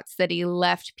thoughts that he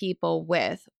left people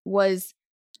with was,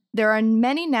 there are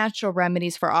many natural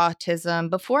remedies for autism.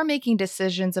 Before making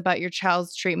decisions about your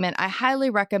child's treatment, I highly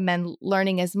recommend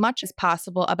learning as much as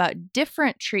possible about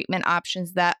different treatment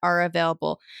options that are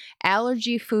available.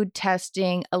 Allergy food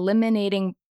testing,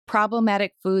 eliminating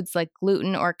problematic foods like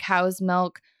gluten or cow's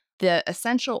milk, the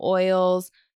essential oils,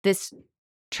 this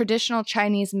traditional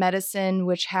Chinese medicine,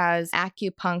 which has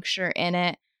acupuncture in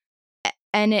it.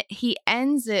 And he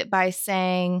ends it by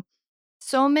saying,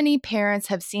 so many parents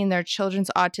have seen their children's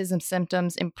autism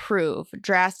symptoms improve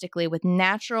drastically with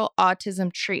natural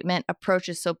autism treatment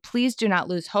approaches. So please do not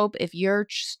lose hope if you're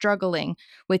struggling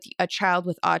with a child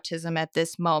with autism at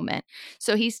this moment.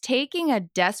 So he's taking a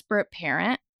desperate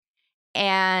parent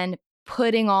and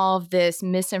putting all of this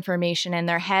misinformation in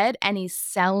their head, and he's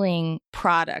selling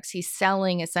products. He's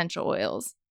selling essential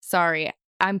oils. Sorry,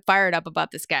 I'm fired up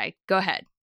about this guy. Go ahead.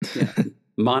 Yeah.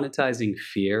 Monetizing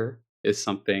fear is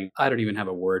something, I don't even have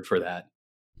a word for that.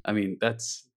 I mean,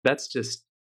 that's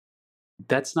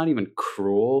not even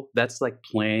cruel. That's like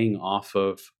playing off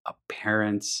of a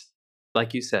parent's,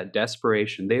 like you said,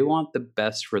 desperation. They want the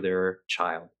best for their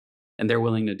child, and they're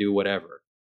willing to do whatever.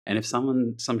 And if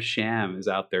some sham is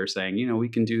out there saying,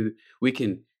 we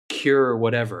can cure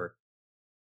whatever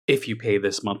if you pay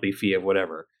this monthly fee of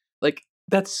whatever, like,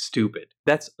 that's stupid.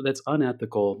 That's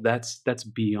unethical. That's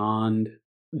beyond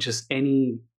just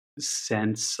any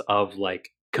sense of like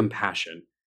compassion.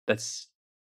 That's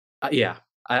yeah.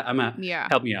 I'm at. Yeah.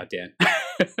 Help me out, Dan.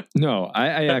 No,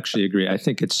 I actually agree. I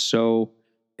think it's so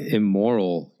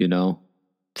immoral,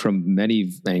 from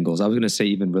many angles. I was going to say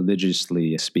even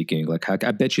religiously speaking. Like,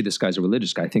 I bet you this guy's a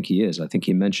religious guy. I think he is. I think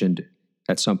he mentioned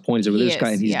at some point he's a religious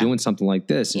guy, and he's doing something like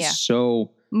this. Yeah. It's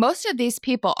so... Most of these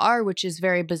people are, which is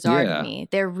very bizarre to me.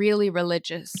 They're really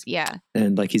religious. Yeah.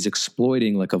 And like, he's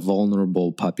exploiting like a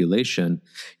vulnerable population.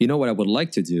 What I would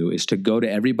like to do is to go to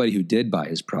everybody who did buy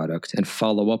his product and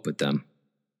follow up with them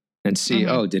and see,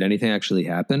 did anything actually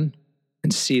happen?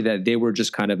 And see that they were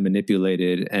just kind of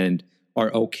manipulated and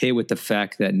are okay with the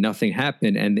fact that nothing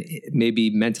happened. And maybe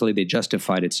mentally they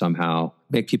justified it somehow,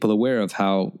 make people aware of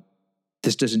how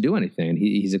this doesn't do anything.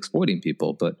 He's exploiting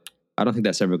people, but I don't think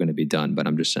that's ever going to be done, but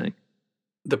I'm just saying.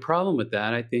 The problem with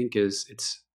that, I think, is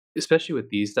it's, especially with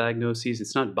these diagnoses,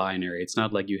 it's not binary. It's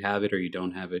not like you have it or you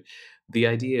don't have it. The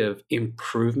idea of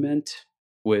improvement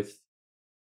with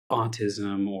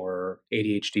autism or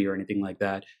ADHD or anything like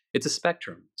that. It's a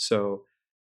spectrum. So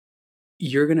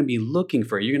you're going to be looking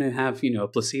for it. You're going to have, a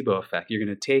placebo effect. You're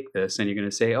going to take this and you're going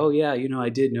to say, oh yeah, I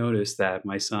did notice that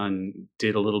my son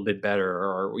did a little bit better,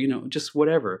 or, just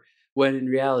whatever. When in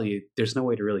reality, there's no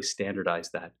way to really standardize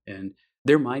that. And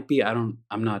there might be, I'm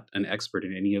not an expert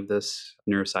in any of this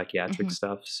neuropsychiatric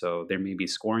stuff. So there may be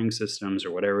scoring systems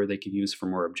or whatever they can use for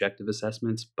more objective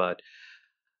assessments, but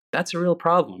that's a real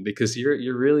problem because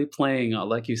you're really playing,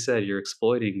 like you said, you're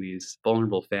exploiting these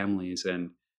vulnerable families and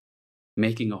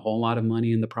making a whole lot of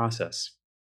money in the process.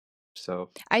 So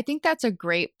I think that's a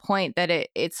great point, that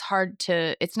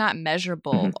it's not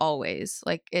measurable always.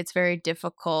 Like, it's very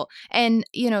difficult. And,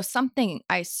 something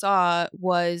I saw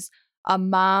was a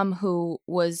mom who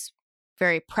was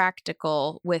very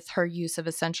practical with her use of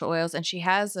essential oils, and she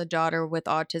has a daughter with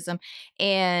autism.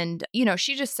 And,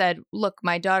 she just said, look,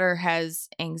 my daughter has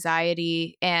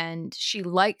anxiety and she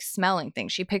likes smelling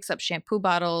things. She picks up shampoo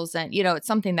bottles and, it's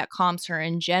something that calms her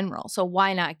in general. So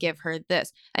why not give her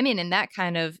this? I mean, in that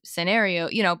kind of scenario,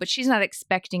 but she's not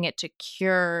expecting it to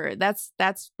cure. That's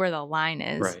where the line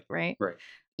is, right? Right.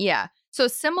 Yeah. So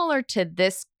similar to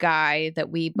this guy that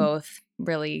we both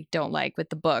really don't like with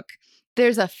the book,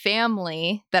 there's a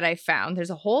family that I found. There's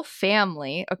a whole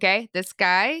family. Okay. This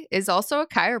guy is also a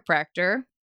chiropractor.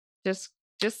 Just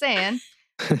saying.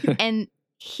 And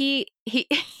he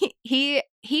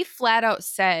flat out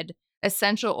said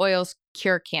essential oils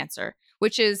cure cancer,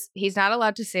 which is, he's not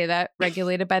allowed to say that,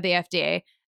 regulated by the FDA.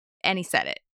 And he said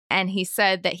it. And he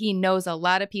said that he knows a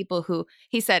lot of people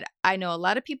I know a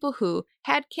lot of people who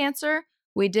had cancer.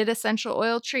 We did essential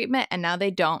oil treatment and now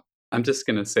they don't. I'm just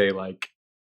going to say, like,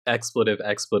 expletive.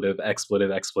 Like,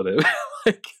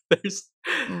 there's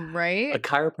right. A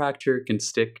chiropractor can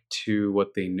stick to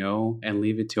what they know and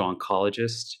leave it to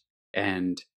oncologists.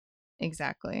 And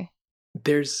exactly.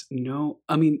 There's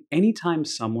anytime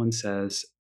someone says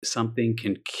something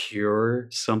can cure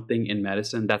something in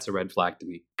medicine, that's a red flag to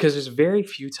me. Because there's very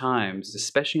few times,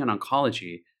 especially in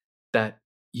oncology, that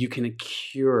you can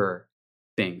cure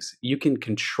things. You can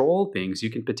control things. You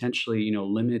can potentially,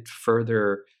 limit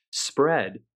further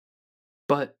spread.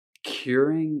 But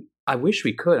curing, I wish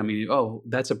we could. I mean, oh,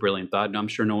 that's a brilliant thought. And I'm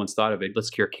sure no one's thought of it. Let's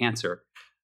cure cancer.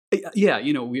 Yeah,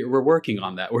 we're working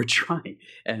on that. We're trying.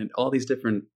 And all these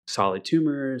different solid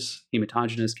tumors,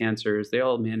 hematogenous cancers, they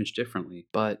all manage differently.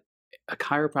 But a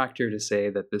chiropractor to say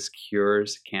that this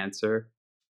cures cancer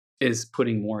is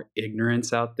putting more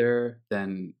ignorance out there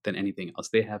than anything else.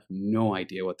 They have no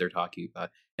idea what they're talking about.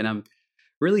 And I'm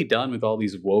really done with all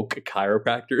these woke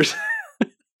chiropractors.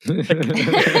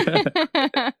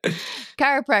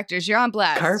 Chiropractors, you're on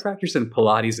blast. Chiropractors and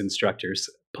Pilates instructors.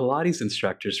 Pilates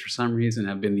instructors, for some reason,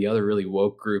 have been the other really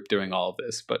woke group doing all of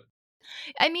this. But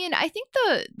I mean, I think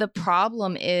the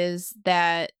problem is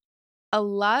that a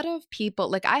lot of people,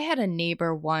 like, I had a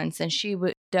neighbor once, and she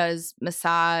does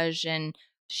massage, and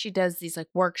she does these like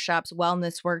workshops,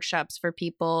 wellness workshops for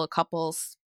people,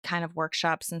 couples kind of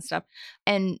workshops and stuff.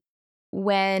 And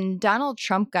when Donald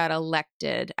Trump got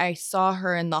elected, I saw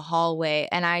her in the hallway,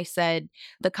 and I said,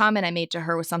 the comment I made to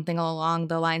her was something along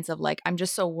the lines of like, I'm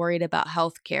just so worried about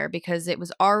healthcare, because it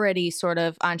was already sort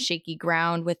of on shaky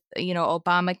ground with,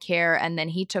 Obamacare, and then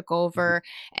he took over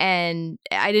and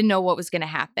I didn't know what was going to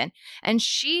happen. And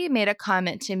she made a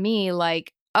comment to me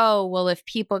like, oh, well, if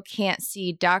people can't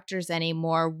see doctors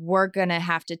anymore, we're going to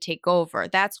have to take over.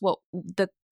 That's what the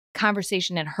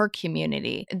conversation in her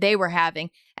community they were having.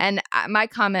 And my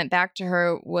comment back to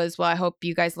her was, well, I hope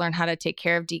you guys learn how to take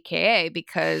care of DKA,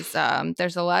 because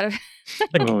there's a lot of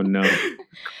oh no,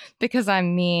 because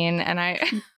I'm mean. And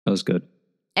that was good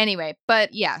anyway.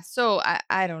 But yeah, so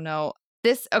I don't know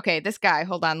this guy,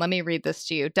 hold on, let me read this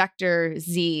to you. Dr.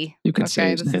 Z. You can say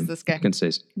his this name. Is this guy. You can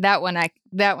say that one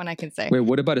I can say. Wait,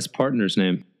 what about his partner's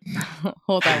name?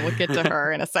 Hold on, we'll get to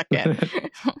her in a second.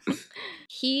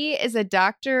 He is a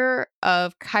doctor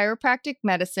of chiropractic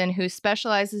medicine who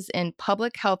specializes in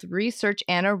public health research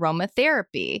and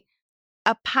aromatherapy.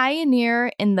 A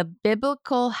pioneer in the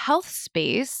biblical health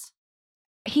space.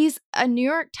 He's a New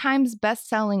York Times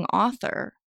bestselling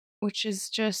author, which is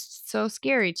just so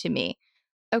scary to me.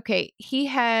 Okay, he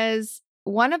has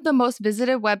one of the most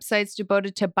visited websites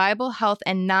devoted to Bible health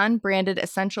and non-branded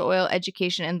essential oil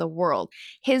education in the world.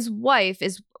 His wife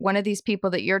is one of these people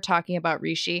that you're talking about,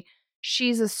 Rishi.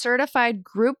 She's a certified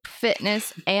group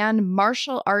fitness and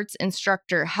martial arts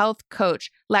instructor, health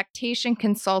coach, lactation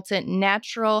consultant,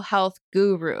 natural health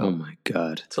guru. Oh my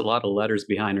God. It's a lot of letters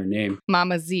behind her name.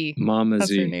 Mama Z. Mama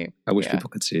That's Z. her name. I wish Yeah. people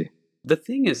could see. The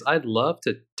thing is, I'd love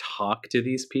to talk to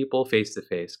these people face to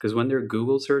face, because when their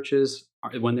Google searches,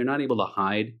 when they're not able to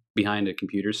hide behind a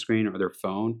computer screen or their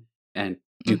phone and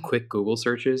do quick Google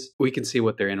searches, we can see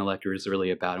what their intellect is really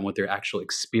about and what their actual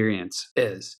experience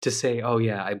is. To say, oh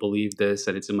yeah, I believe this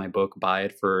and it's in my book, buy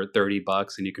it for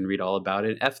 $30 and you can read all about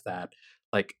it. F that.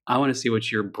 Like, I want to see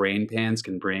what your brain pans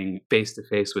can bring face to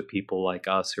face with people like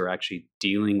us who are actually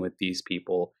dealing with these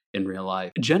people in real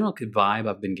life. A general vibe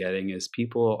I've been getting is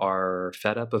people are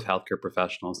fed up of healthcare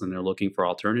professionals and they're looking for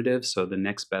alternatives. So the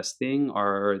next best thing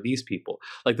are these people.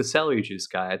 Like the celery juice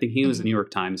guy. I think he was a New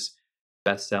York Times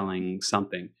best-selling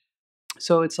something.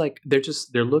 So it's like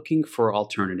they're looking for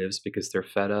alternatives because they're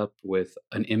fed up with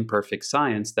an imperfect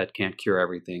science that can't cure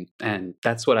everything. And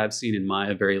that's what I've seen in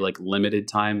my very like limited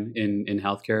time in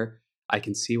healthcare. I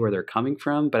can see where they're coming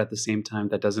from, but at the same time,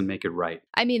 that doesn't make it right.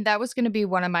 I mean, that was going to be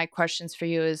one of my questions for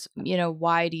you is,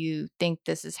 why do you think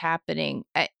this is happening?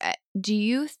 Do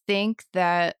you think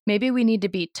that maybe we need to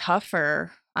be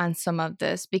tougher on some of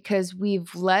this because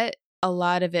we've let a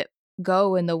lot of it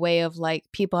go in the way of like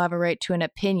people have a right to an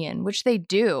opinion, which they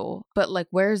do, but like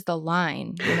where's the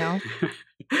line,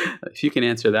 If you can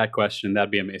answer that question,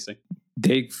 that'd be amazing.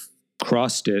 They've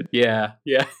crossed it. Yeah.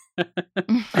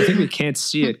 I think we can't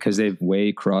see it because they've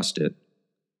way crossed it.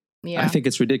 Yeah. I think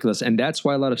it's ridiculous. And that's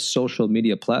why a lot of social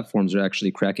media platforms are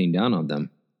actually cracking down on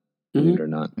them, believe it or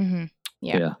not. Mm-hmm.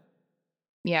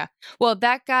 Yeah. Well,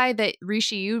 that guy that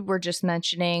Rishi, you were just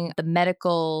mentioning, the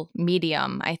medical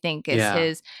medium, I think is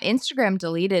his Instagram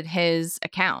deleted his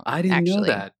account. I didn't know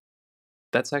that.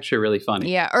 That's actually really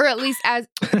funny. Yeah. Or at least as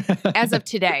of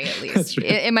today, at least. Right.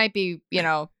 It might be,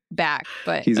 back,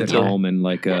 but he's at home in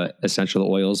like a essential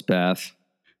oils bath,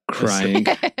 crying,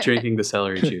 drinking the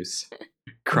celery juice,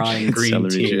 crying green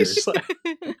celery tears.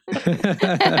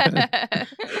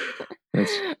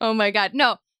 Oh my God.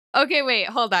 No. Okay, wait,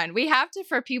 hold on. We have to,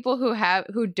 for people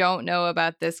who don't know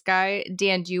about this guy,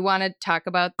 Dan, do you want to talk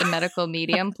about the medical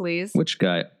medium, please? Which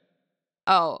guy?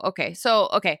 Oh, okay.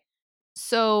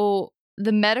 So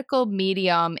the medical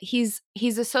medium, he's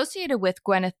associated with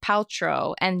Gwyneth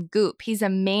Paltrow and Goop. He's a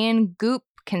man Goop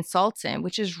consultant,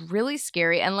 which is really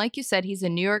scary. And like you said, he's a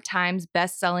New York Times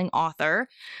best-selling author.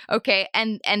 Okay,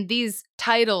 and these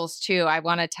titles too. I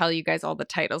want to tell you guys all the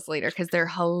titles later because they're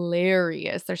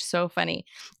hilarious. They're so funny.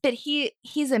 But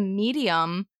he's a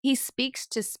medium. He speaks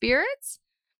to spirits,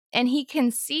 and he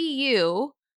can see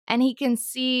you. And he can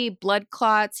see blood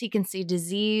clots, he can see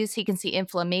disease, he can see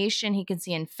inflammation, he can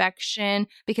see infection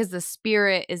because the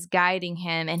spirit is guiding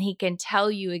him and he can tell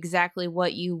you exactly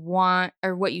what you want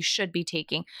or what you should be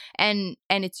taking. And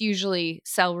it's usually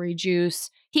celery juice.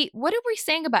 What are we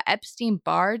saying about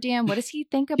Epstein-Barr, Dan? What does he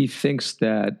think of? He thinks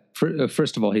that,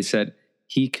 first of all, he said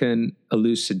he can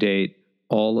elucidate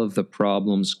all of the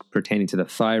problems pertaining to the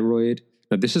thyroid.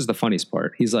 Now, this is the funniest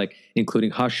part. He's like,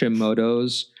 including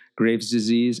Hashimoto's, Graves'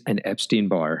 disease, and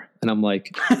Epstein-Barr. And I'm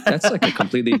like, that's like a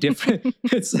completely different,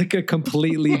 it's like a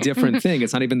completely different thing.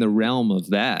 It's not even the realm of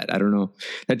that. I don't know.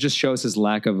 That just shows his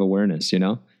lack of awareness,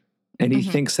 And he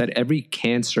thinks that every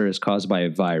cancer is caused by a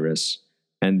virus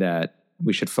and that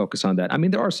we should focus on that. I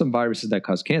mean, there are some viruses that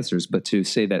cause cancers, but to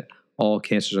say that all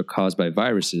cancers are caused by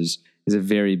viruses is a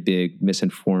very big,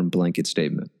 misinformed blanket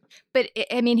statement. But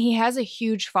I mean, he has a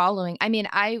huge following. I mean,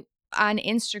 on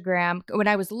Instagram, when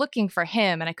I was looking for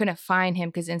him and I couldn't find him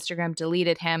because Instagram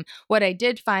deleted him, what I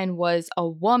did find was a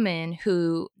woman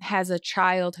who has a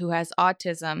child who has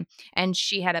autism, and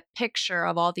she had a picture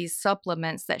of all these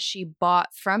supplements that she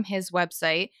bought from his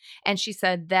website. And she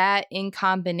said that in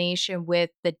combination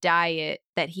with the diet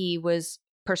that he was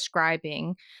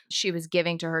prescribing, she was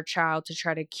giving to her child to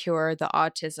try to cure the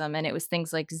autism. And it was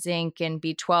things like zinc and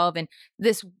B12 and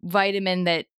this vitamin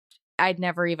that I'd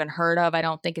never even heard of. I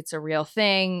don't think it's a real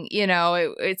thing.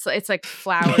 It's like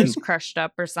flowers crushed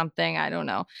up or something. I don't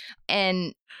know.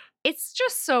 And it's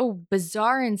just so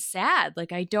bizarre and sad.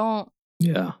 Like, I don't.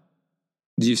 Yeah.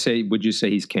 Would you say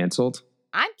he's canceled?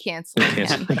 I'm canceled.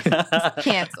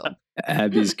 Canceled.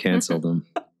 Abby's canceled him.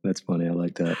 That's funny. I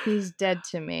like that. He's dead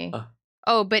to me.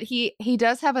 Oh, but he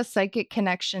does have a psychic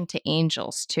connection to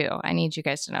angels too. I need you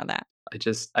guys to know that.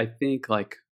 I think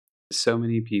like so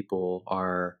many people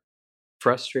are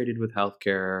frustrated with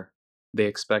healthcare. They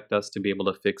expect us to be able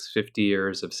to fix 50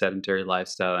 years of sedentary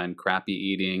lifestyle and crappy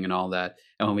eating and all that.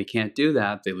 And when we can't do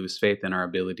that, they lose faith in our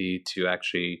ability to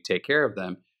actually take care of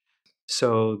them.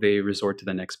 So they resort to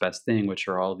the next best thing, which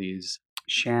are all these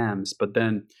shams. But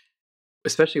then,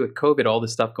 especially with COVID, all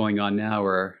this stuff going on now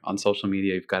where on social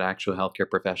media, you've got actual healthcare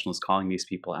professionals calling these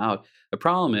people out. The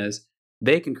problem is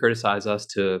they can criticize us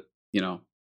to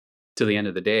the end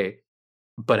of the day.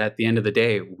 But at the end of the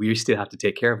day, we still have to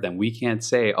take care of them. We can't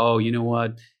say, oh, you know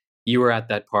what? you were at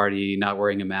that party not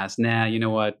wearing a mask. Nah, you know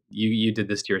what? You did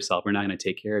this to yourself. We're not going to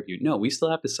take care of you. No, we still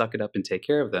have to suck it up and take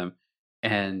care of them.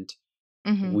 And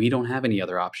Mhm. we don't have any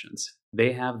other options.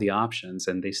 They have the options,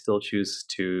 and they still choose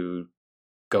to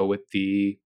go with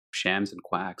the shams and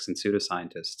quacks and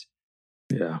pseudoscientists.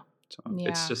 Yeah. So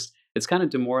Yeah. it's kind of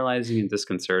demoralizing and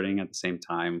disconcerting at the same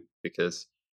time, because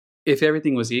if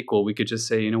everything was equal, we could just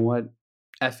say, you know what,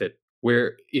 F it.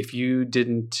 Where if you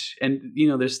didn't, and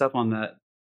there's stuff on that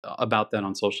about that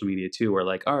on social media too, where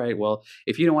like, all right, well,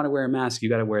 if you don't want to wear a mask, you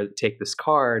got to take this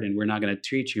card, and we're not going to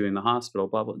treat you in the hospital.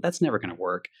 Blah blah. That's never going to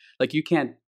work. Like, you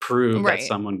can't prove that Right.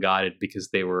 someone got it because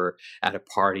they were at a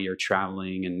party or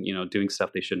traveling and doing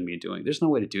stuff they shouldn't be doing. There's no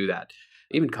way to do that.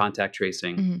 Even contact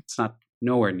tracing, Mhm. it's not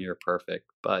nowhere near perfect,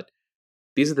 but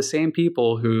these are the same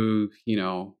people who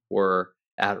were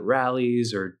at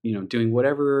rallies or doing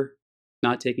whatever,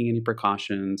 not taking any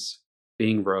precautions,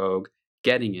 being rogue,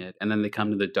 getting it, and then they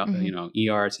come to the Mhm.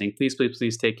 ER saying, please, please,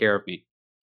 please take care of me.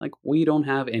 Like, we don't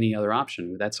have any other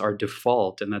option. That's our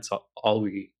default, and that's all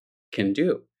we can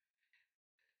do.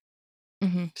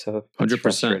 Mhm. So it's 100%.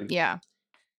 frustrating. Yeah.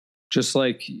 Just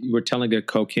like you were telling a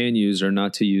cocaine user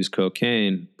not to use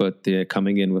cocaine, but they're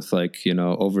coming in with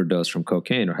overdose from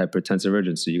cocaine or hypertensive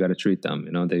urgency, you got to treat them.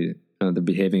 They're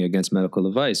behaving against medical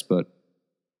advice, but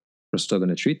we're still going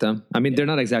to treat them. I mean, Yeah. they're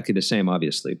not exactly the same,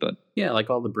 obviously, but Yeah, like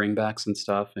all the bringbacks and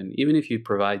stuff. And even if you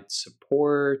provide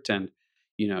support, and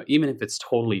even if it's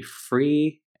totally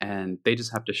free and they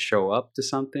just have to show up to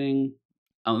something,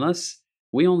 unless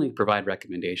we only provide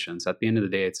recommendations, at the end of the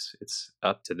day, it's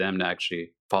up to them to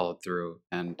actually follow through.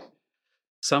 And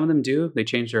some of them do. They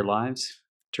change their lives,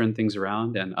 turn things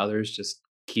around, and others just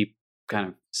keep kind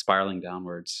of spiraling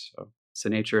downwards. So it's the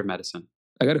nature of medicine.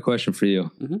 I got a question for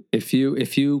you. Mhm. If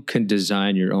you can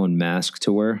design your own mask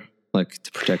to wear, like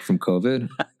to protect from COVID,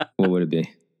 what would it be?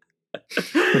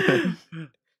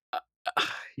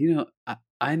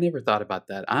 I never thought about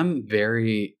that.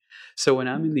 So when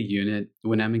I'm in the unit,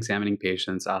 when I'm examining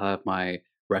patients, I'll have my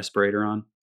respirator on.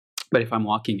 But if I'm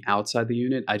walking outside the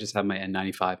unit, I just have my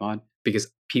N95 on,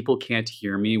 because people can't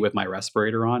hear me with my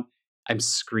respirator on. I'm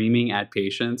screaming at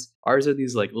patients. Ours are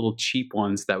these like little cheap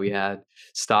ones that we had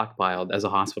stockpiled as a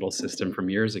hospital system from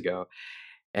years ago.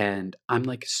 And I'm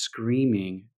like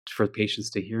screaming for patients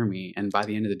to hear me. And by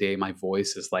the end of the day, my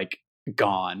voice is like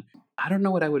gone. I don't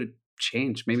know what I would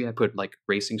change. Maybe I put like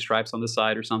racing stripes on the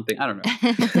side or something. I don't know.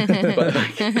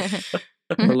 But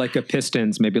Or like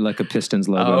maybe like a Pistons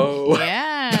logo. Oh,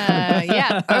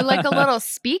 Yeah. Or like a little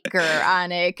speaker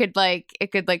on it.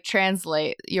 It could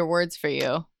translate your words for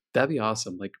you. that'd be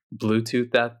awesome. Like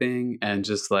Bluetooth that thing, and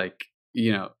just like,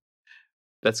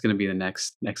 that's going to be the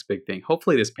next big thing.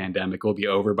 Hopefully this pandemic will be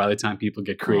over by the time people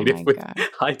get creative my with God.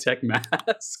 high-tech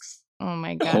masks. Oh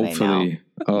my God. I know. Hopefully.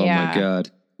 Oh Yeah. my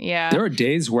God. Yeah. There are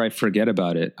days where I forget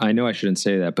about it. I know I shouldn't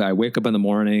say that, but I wake up in the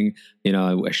morning,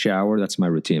 I shower. That's my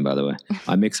routine, by the way.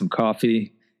 I make some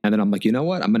coffee, and then I'm like, you know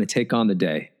what? I'm going to take on the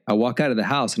day. I walk out of the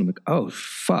house and I'm like, oh,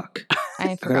 fuck.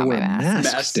 I I forgot gotta my wear a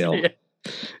mask. mask still. Yeah.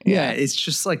 Yeah, it's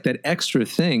just like that extra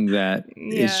thing that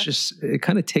Yeah. it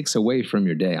kind of takes away from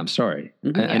your day. I'm sorry.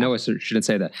 Mhm. I know I shouldn't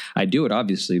say that. I do it,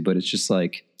 obviously, but it's just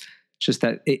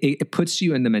that it puts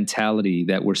you in the mentality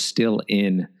that we're still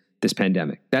in this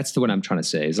pandemic. That's what I'm trying to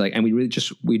say. Is like, and we really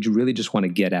just want to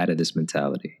get out of this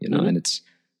mentality, Mhm. and it's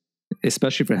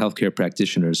especially for healthcare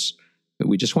practitioners,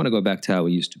 we just want to go back to how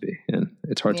we used to be. And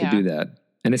it's hard to Yeah. do that.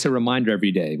 And it's a reminder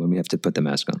every day when we have to put the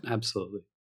mask on. Absolutely.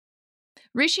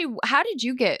 Rishi, how did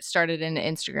you get started into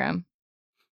Instagram?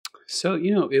 So,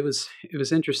 it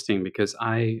was interesting, because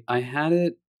I had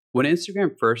it when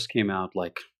Instagram first came out,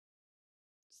 like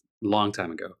a long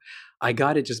time ago. I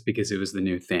got it just because it was the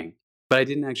new thing, but I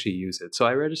didn't actually use it. So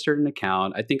I registered an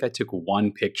account. I think I took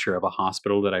one picture of a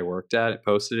hospital that I worked at and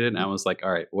posted it, and I was like,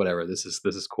 all right, whatever, this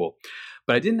is cool.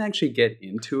 But I didn't actually get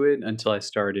into it until I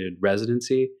started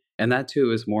residency, and that too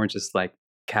was more just like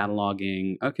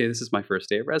cataloging. Okay, this is my first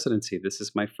day of residency. This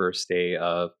is my first day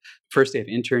of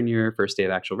intern year, first day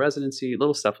of actual residency,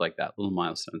 little stuff like that, little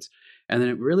milestones. And then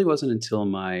it really wasn't until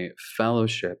my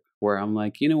fellowship where I'm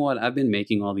like, you know what? I've been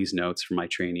making all these notes for my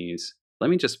trainees. Let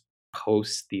me just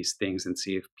post these things and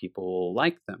see if people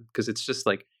like them. Because it's just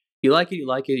like, you like it,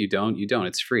 you don't, you don't.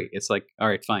 It's free. It's like, all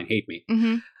right, fine, hate me.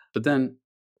 Mm-hmm. But then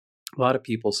a lot of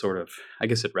people sort of, I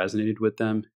guess it resonated with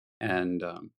them, and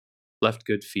left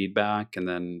good feedback, and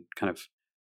then kind of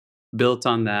built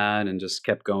on that and just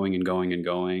kept going and going and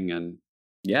going. And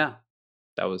yeah,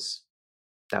 that was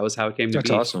how it came to That's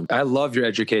be. awesome. I love your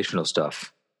educational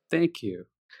stuff. Thank you.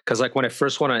 Because like when I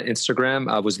first went on Instagram,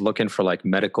 I was looking for like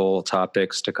medical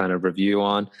topics to kind of review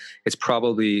on. It's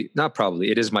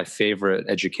it is my favorite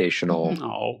educational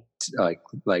Oh, like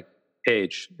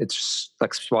page. It's just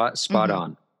like spot Mhm.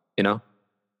 on, you know? I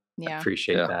Yeah.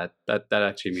 appreciate Yeah. that. That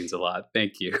actually means a lot.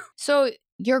 Thank you. So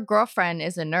your girlfriend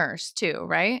is a nurse too,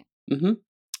 right? hmm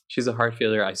She's a heart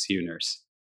failure ICU nurse.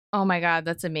 Oh my God,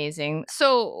 that's amazing.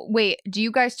 So wait, do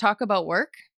you guys talk about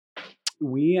work?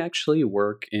 We actually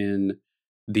work in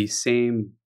the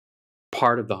same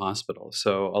part of the hospital.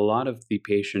 So a lot of the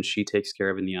patients she takes care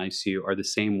of in the ICU are the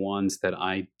same ones that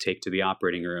I take to the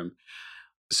operating room.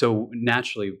 So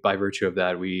naturally, by virtue of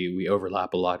that, we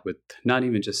overlap a lot with not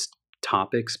even just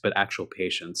topics, but actual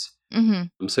patients.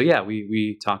 Mm-hmm. So yeah,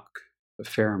 we talk a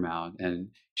fair amount, and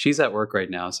she's at work right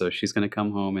now, so she's going to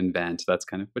come home and vent. That's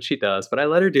kind of what she does. But I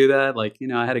let her do that. Like,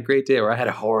 I had a great day, or I had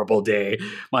a horrible day.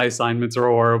 My assignments are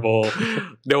horrible.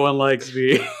 No one likes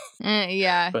me.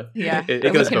 Yeah. But Yeah. it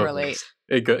We goes can both relate. ways.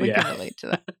 It go, We yeah. can relate to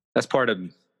that. That's part of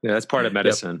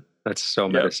medicine. That's so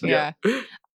Yep. medicine. Yeah.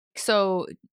 So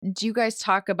do you guys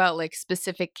talk about like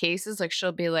specific cases? Like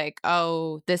she'll be like,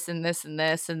 oh, this and this and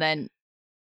this. And then,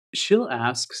 She'll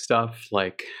ask stuff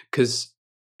like, because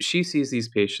she sees these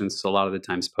patients a lot of the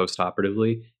times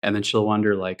post-operatively, and then she'll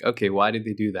wonder like, okay, why did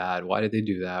they do that? Why did they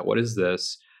do that? What is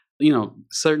this?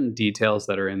 Certain details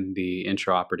that are in the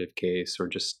intraoperative case or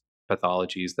just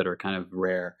pathologies that are kind of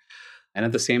rare. And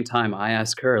at the same time, I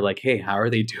ask her like, hey, how are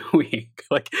they doing?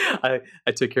 Like, I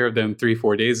took care of them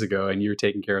 3-4 days ago, and you're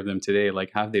taking care of them today.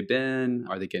 Like, how have they been?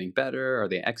 Are they getting better? Are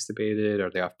they extubated? Are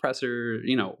they off pressure?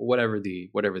 Whatever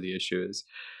the issue is.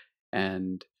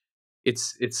 And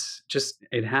it's just,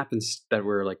 it happens that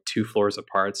we're like 2 floors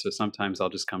apart, so sometimes I'll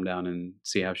just come down and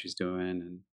see how she's doing,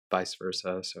 and vice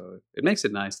versa. So it makes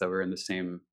it nice that we're in the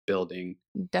same building.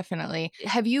 definitely.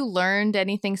 Have you learned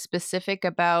anything specific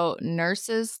about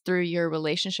nurses through your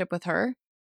relationship with her?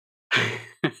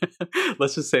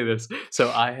 Let's just say this. So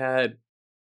I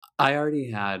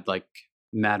already had like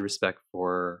mad respect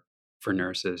for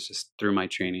nurses just through my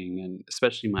training, and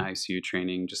especially my ICU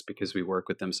training, just because we work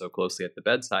with them so closely at the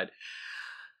bedside.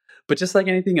 But just like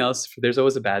anything else, there's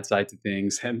always a bad side to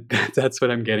things, and that's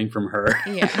what I'm getting from her.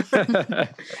 Yeah.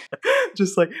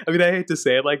 Just like, I mean, I hate to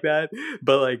say it like that,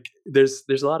 but like there's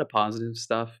a lot of positive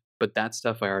stuff, but that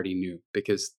stuff I already knew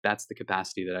because that's the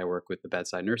capacity that I work with the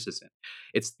bedside nurses in.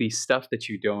 It's the stuff that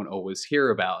you don't always hear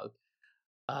about.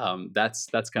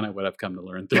 That's kind of what I've come to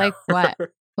learn through Like what?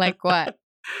 her. Like what?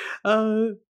 uh,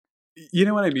 you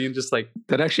know what I mean? Just like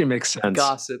That actually makes sense.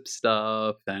 gossip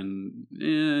stuff, and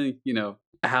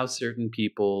how certain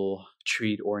people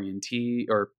treat orientee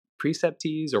or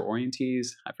preceptees or orientees.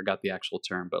 I forgot the actual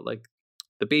term, but like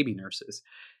the baby nurses,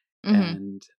 Hmm.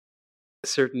 and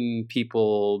certain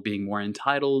people being more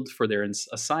entitled for their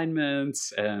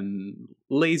assignments and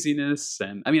laziness.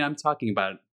 And I mean, I'm talking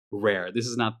about rare. This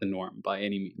is not the norm by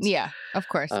any means. Yeah, of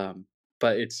course.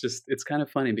 But it's kind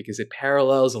of funny because it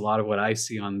parallels a lot of what I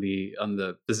see on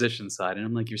the physician side, and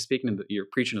I'm like, you're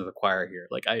preaching to the choir here.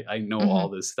 Like I know Mhm. all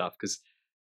this stuff because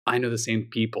I know the same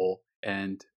people,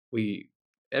 and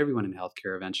everyone in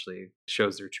healthcare eventually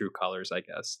shows their true colors, I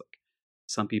guess. Like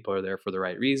some people are there for the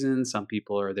right reasons, some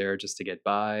people are there just to get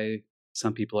by,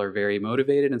 some people are very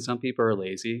motivated, and some people are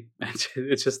lazy.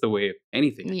 It's just the way of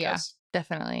anything, I Yeah. guess.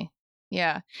 Definitely.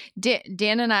 Yeah.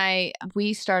 Dan and I,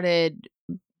 we started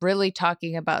really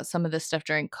talking about some of this stuff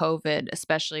during COVID,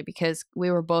 especially because we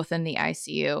were both in the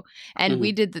ICU and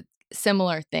we Mhm. did the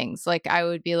similar things. Like I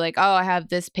would be like, "Oh, I have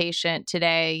this patient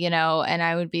today," and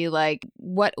I would be like,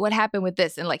 "What happened with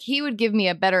this?" And like he would give me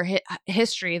a better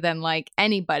history than like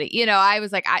anybody. I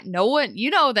was like, no one,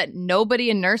 that nobody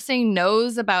in nursing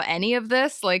knows about any of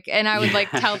this. Like, and I would like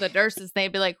tell the nurses,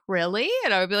 they'd be like, "Really?"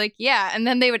 And I would be like, "Yeah." And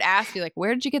then they would ask me like,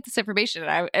 "Where did you get this information?"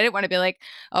 And I didn't want to be like,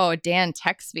 "Oh, Dan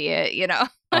texts me it."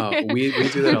 We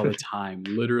do that all the time.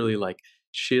 Literally, like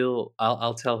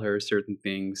I'll tell her certain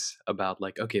things about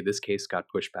like, okay, this case got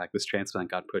pushed back, this transplant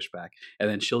got pushed back, and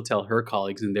then she'll tell her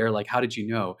colleagues, and they're like, "How did you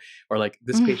know?" Or like,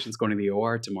 "This patient's going to the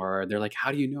OR tomorrow," and they're like,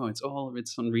 "How do you know?" It's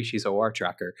on Rishi's OR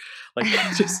tracker. Like,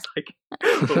 just like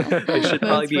I should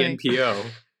probably That's be funny. NPO.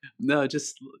 No,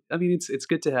 just I mean, it's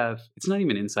good to have. It's not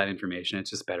even inside information. It's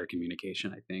just better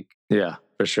communication, I think. Yeah,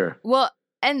 for sure. Well,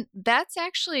 and that's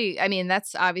actually, I mean,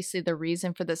 that's obviously the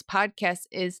reason for this podcast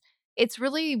is it's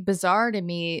really bizarre to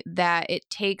me that it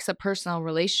takes a personal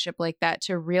relationship like that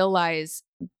to realize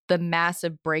the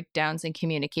massive breakdowns in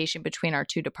communication between our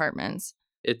two departments.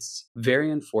 It's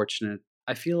very unfortunate.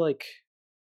 I feel like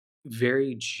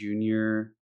very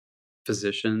junior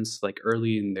physicians, like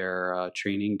early in their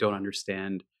training, don't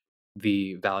understand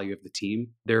the value of the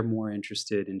team. They're more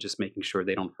interested in just making sure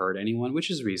they don't hurt anyone,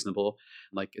 which is reasonable.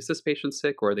 Like, is this patient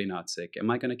sick or are they not sick? Am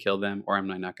I going to kill them or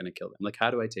am I not going to kill them? Like, how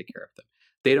do I take care of them?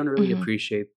 They don't really Mhm.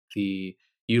 appreciate the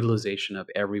utilization of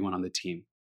everyone on the team.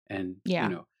 And,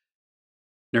 Yeah.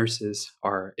 nurses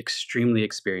are extremely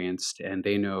experienced and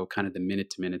they know kind of the minute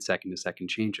to minute, second to second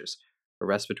changes. A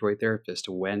respiratory therapist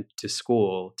went to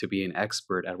school to be an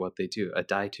expert at what they do. A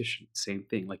dietitian, same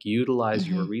thing. Like, utilize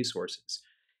your Mhm. resources.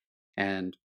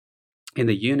 And in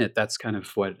the unit, that's kind of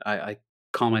what I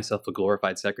call myself, a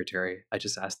glorified secretary. I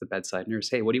just ask the bedside nurse,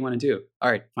 hey, what do you want to do?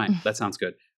 All right, fine. That sounds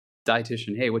good.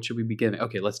 Dietitian, hey, what should we be giving?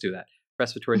 Okay, let's do that.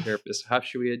 Respiratory therapist, how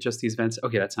should we adjust these vents?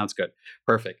 Okay, that sounds good.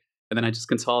 Perfect. And then I just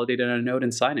consolidate it on a note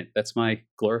and sign it. That's my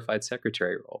glorified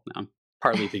secretary role. Now, I'm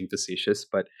partly being facetious,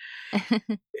 but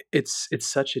it's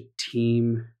such a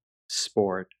team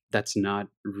sport that's not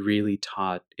really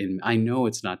taught in, I know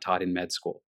it's not taught in med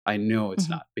school. I know it's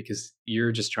Mhm. not, because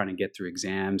you're just trying to get through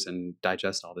exams and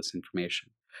digest all this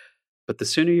information. But the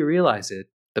sooner you realize it,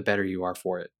 the better you are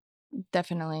for it.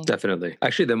 Definitely. Definitely.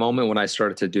 Actually, the moment when I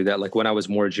started to do that, like when I was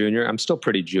more junior, I'm still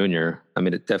pretty junior. I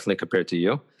mean, definitely compared to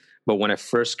you. But when I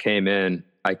first came in,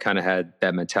 I kind of had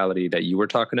that mentality that you were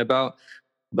talking about.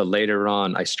 But later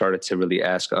on, I started to really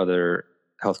ask other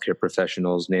healthcare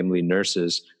professionals, namely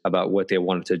nurses, about what they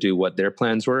wanted to do, what their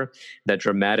plans were. That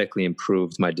dramatically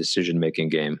improved my decision-making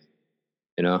game.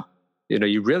 You know,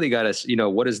 you really got to,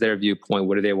 what is their viewpoint?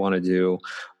 What do they want to do?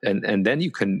 And then you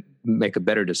can make a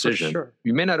better For decision. sure.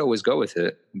 You may not always go with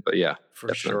it, but yeah, For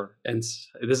definitely. sure. And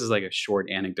this is like a short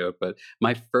anecdote, but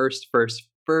my first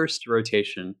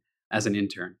rotation as an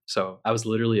intern, so I was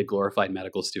literally a glorified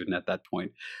medical student at that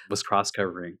point, was cross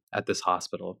covering at this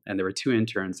hospital, and there were two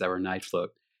interns that were night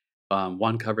float.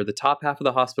 One covered the top half of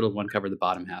the hospital, one covered the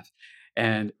bottom half.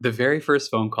 And the very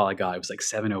first phone call I got, it was like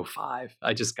 7:05.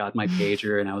 I just got my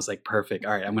pager and I was like, perfect.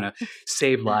 All right, I'm gonna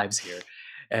save lives here.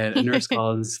 And a nurse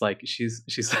calls, like, she's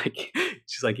like,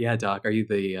 she's like, yeah, doc, are you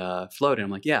the float? And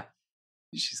I'm like, yeah.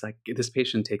 She's like, this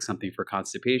patient takes something for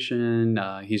constipation.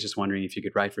 He's just wondering if you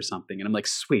could write for something. And I'm like,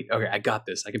 sweet. Okay, I got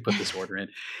this. I can put this order in.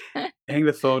 Hang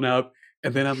the phone up.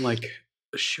 And then I'm like,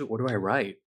 shoot, what do I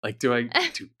write? Like, do I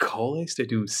do colace? Do I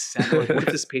do senna? Like, what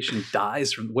if this patient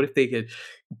dies from, what if they get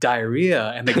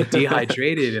diarrhea and they get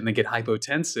dehydrated and they get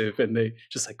hypotensive and they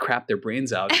just like crap their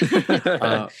brains out?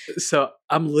 So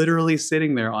I'm literally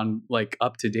sitting there on like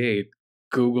up to date,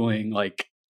 Googling like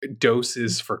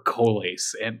doses for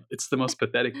colace, and it's the most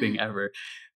pathetic thing ever.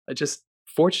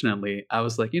 Fortunately, I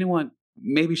was like, you know what?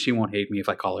 Maybe she won't hate me if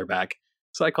I call her back.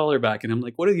 So I call her back and I'm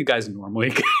like, what do you guys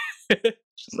normally?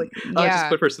 She's like, oh, I just Yeah.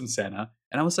 put her some senna.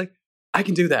 And I was like, I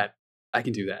can do that. I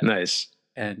can do that. Nice.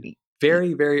 And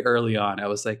very, very early on, I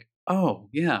was like, oh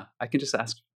yeah, I can just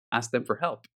ask them for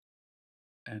help.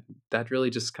 And that really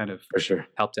just kind of For sure.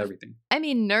 helped everything. I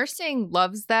mean, nursing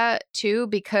loves that too,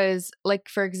 because, like,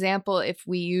 for example, if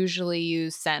we usually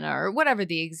use Senna or whatever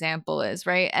the example is,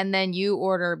 right? And then you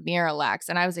order Miralax,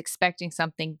 and I was expecting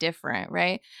something different,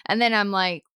 right? And then I'm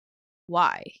like,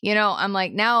 why? I'm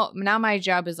like, now my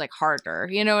job is like harder.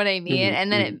 You know what I mean? Mhm,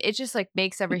 And then mhm. it just like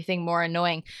makes everything more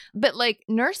annoying. But like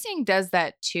nursing does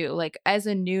that too. Like as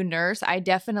a new nurse, I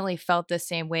definitely felt the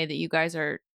same way that you guys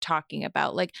are talking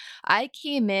about. Like I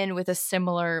came in with a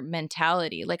similar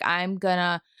mentality. Like I'm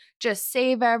gonna just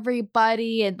save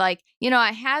everybody. And like,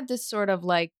 I had this sort of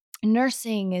like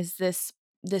nursing is this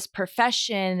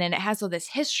profession and it has all this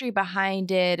history behind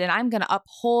it, and I'm going to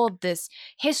uphold this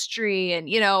history and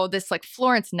this like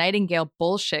Florence Nightingale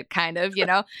bullshit kind of.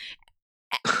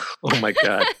 Oh my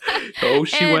God. Oh,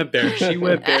 she And- went there. She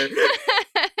went there.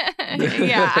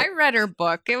 Yeah, I read her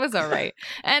book. It was all right.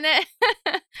 And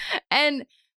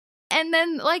and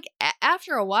then like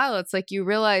after a while it's like you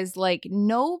realize like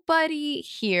nobody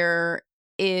here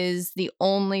is the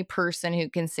only person who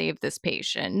can save this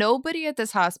patient. Nobody at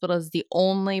this hospital is the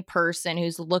only person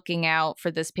who's looking out for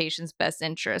this patient's best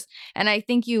interest. And I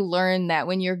think you learn that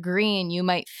when you're green, you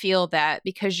might feel that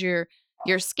because you're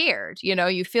scared,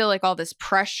 you feel like all this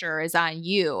pressure is on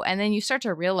you. And then you start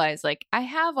to realize like I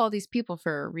have all these people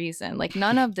for a reason. Like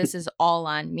none of this is all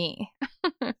on me.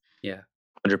 Yeah.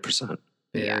 100%.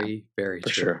 Very, very For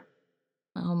true. sure.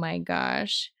 Oh my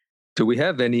gosh. Do we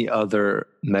have any other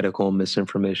medical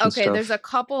misinformation Okay, stuff? there's a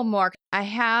couple more. I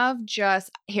have just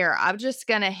here. I'm just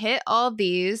gonna hit all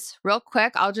these real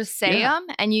quick. I'll just say Yeah. them,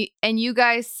 and you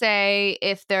guys say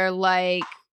if they're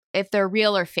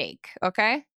real or fake.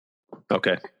 Okay.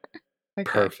 Okay. Okay.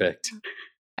 Perfect.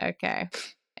 Okay.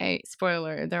 Hey,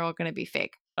 spoiler: they're all gonna be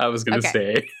fake. I was going to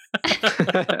Okay.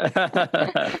 say.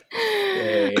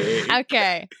 Hey.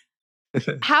 Okay.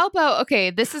 How about,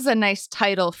 okay, this is a nice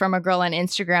title from a girl on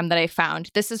Instagram that I found.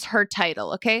 This is her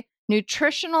title, okay?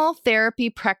 Nutritional therapy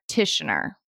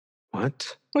practitioner.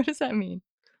 What? What does that mean?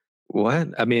 What?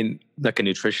 I mean, like a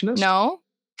nutritionist? No,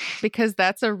 because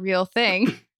that's a real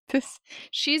thing.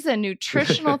 She's a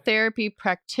nutritional therapy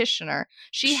practitioner.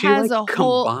 She has like a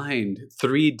whole combined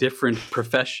 3 different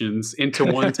professions into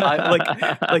one time. Like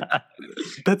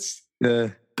that's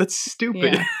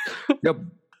stupid. Yeah. Yep.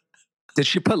 Did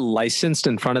she put licensed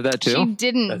in front of that too? She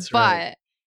didn't, That's but right.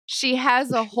 she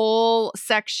has a whole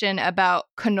section about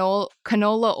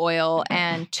canola oil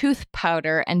and tooth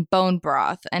powder and bone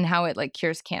broth and how it like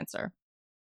cures cancer.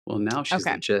 Well, now she's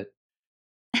Okay. legit.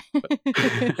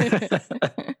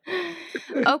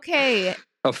 Okay.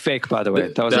 Oh, fake, by the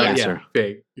way. That was her answer. Yeah,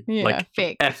 fake. Yeah, Like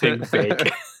fake. effing fake.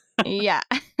 Yeah.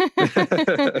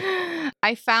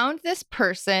 I found this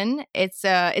person. It's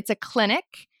a clinic.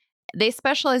 They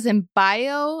specialize in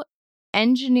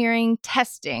bioengineering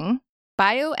testing.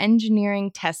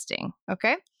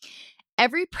 Okay?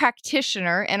 Every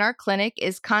practitioner in our clinic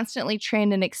is constantly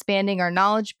trained in expanding our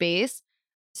knowledge base.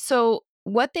 So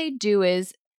what they do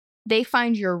is they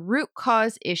find your root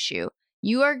cause issue.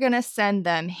 You are going to send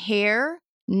them hair,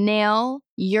 nail,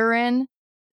 urine,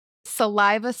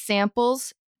 saliva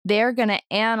samples. They're going to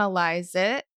analyze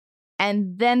it,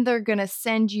 and then they're going to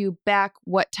send you back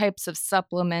what types of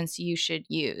supplements you should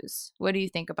use. What do you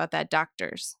think about that,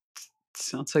 doctors?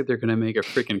 Sounds like they're gonna make a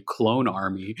freaking clone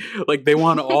army. Like they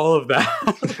want all of that.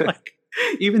 Like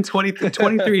even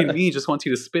 23andMe just wants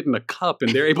you to spit in a cup, and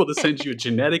they're able to send you a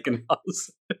genetic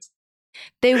analysis.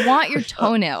 They want your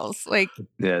toenails. Like,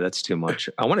 yeah, that's too much.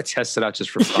 I want to test it out just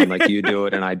for fun, like you do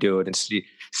it and I do it, and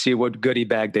see what goodie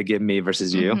bag they give me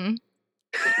versus you. mhm.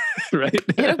 Right?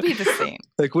 It'll be the same.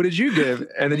 Like, what did you give?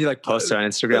 And then you like post it on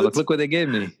Instagram. Look what they gave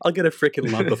me. I'll get a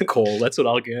freaking lump of coal. That's what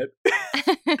I'll get.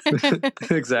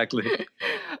 Exactly.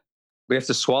 We have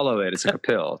to swallow it. It's like a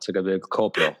pill. It's like a big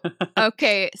cold pill.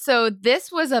 Okay, so this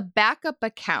was a backup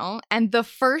account, and the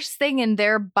first thing in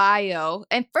their bio,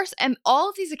 and all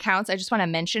of these accounts, I just want to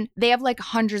mention, they have like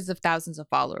hundreds of thousands of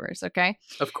followers. Okay,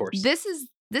 Of course. this is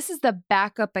the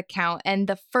backup account, and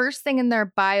the first thing in their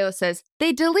bio says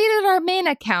they deleted our main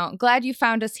account. Glad you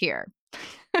found us here.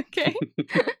 Okay.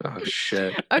 Oh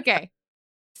shit. Okay.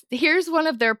 Here's one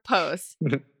of their posts.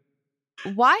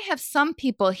 Why have some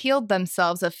people healed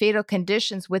themselves of fatal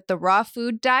conditions with the raw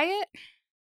food diet?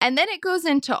 And then it goes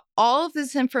into all of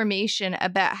this information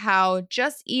about how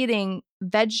just eating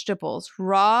vegetables,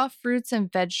 raw fruits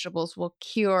and vegetables will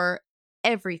cure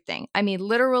everything. I mean,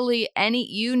 literally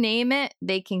you name it,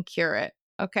 they can cure it.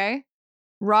 Okay?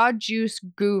 Raw juice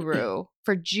guru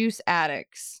for juice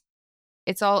addicts.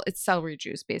 It's celery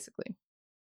juice, basically.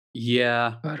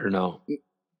 Yeah. I don't know.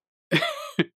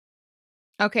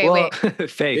 Okay, Well, wait.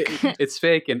 Fake. It's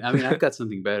fake, and I mean, I've got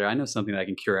something better. I know something that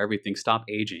can cure everything. Stop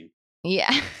aging.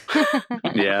 Yeah.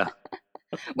 Yeah.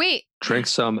 Wait. Drink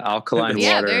some alkaline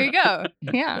Yeah, water. there you go.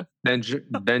 Yeah.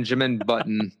 Benjamin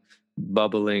Button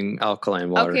bubbling alkaline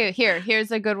water. Okay,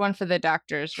 here's a good one for the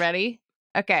doctors. Ready?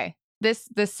 Okay. This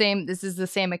is the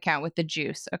same account with the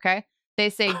juice, okay?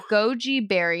 They say goji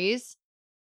berries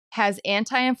has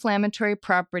anti-inflammatory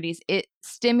properties. It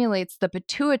stimulates the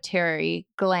pituitary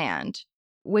gland,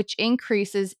 which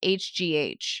increases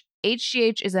HGH.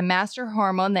 HGH is a master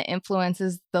hormone that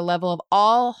influences the level of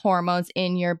all hormones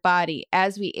in your body.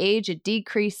 As we age, it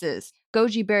decreases.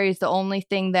 Goji berry is the only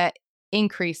thing that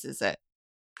increases it.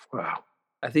 Wow.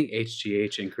 I think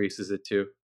HGH increases it too.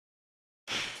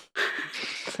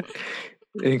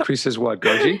 It increases what,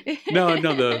 goji? No,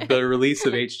 the release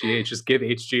of HGH. Just give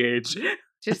HGH.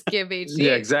 Just give HGH.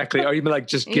 Yeah, exactly. Or even like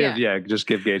just give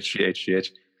HGH.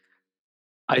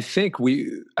 I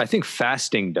think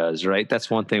fasting does, right? That's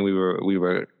one thing we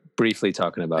were briefly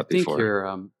talking about I think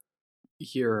before.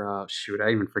 your shoot,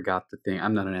 I even forgot the thing.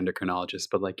 I'm not an endocrinologist,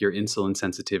 but like your insulin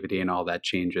sensitivity and all that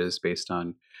changes based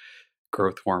on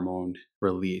growth hormone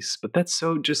release. But that's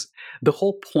so just the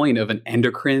whole point of an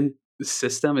endocrine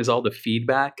system is all the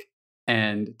feedback.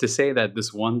 And to say that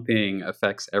this one thing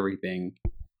affects everything,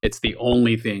 it's the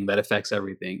only thing that affects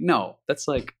everything. No, that's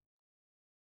like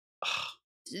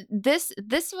This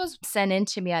was sent in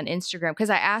to me on Instagram because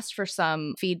I asked for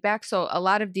some feedback. So a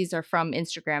lot of these are from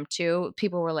Instagram too.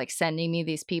 People were like sending me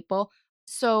these people.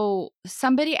 So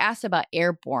somebody asked about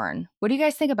airborne. What do you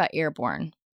guys think about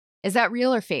airborne? Is that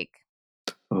real or fake?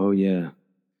 Oh yeah.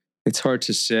 It's hard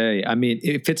to say. I mean,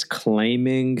 if it's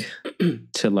claiming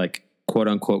to like quote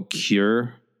unquote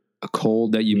cure a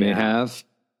cold that you may have,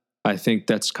 I think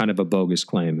that's kind of a bogus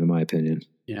claim in my opinion.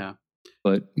 yeah.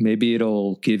 but maybe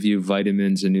it'll give you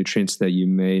vitamins and nutrients that you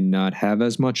may not have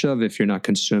as much of if you're not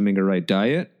consuming a right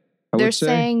diet. They're would say.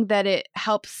 saying that it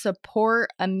helps support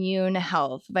immune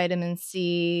health, vitamin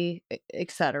C,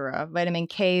 etc., vitamin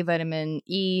K, vitamin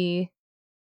E.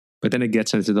 But then it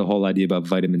gets into the whole idea about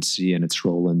vitamin C and its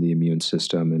role in the immune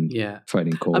system and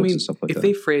fighting colds and stuff like if that.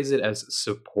 they phrase it as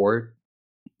support,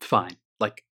 fine.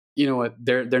 Like, you know what?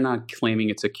 They're not claiming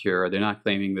it's a cure. They're not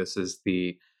claiming this is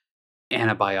the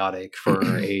antibiotic for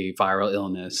a viral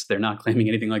illness. They're not claiming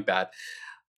anything like that.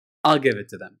 I'll give it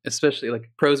to them, especially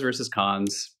like pros versus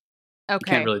cons.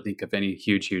 Okay. Can't really think of any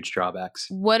huge drawbacks.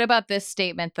 What about this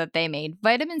statement that they made?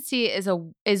 Vitamin C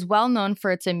is well known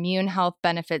for its immune health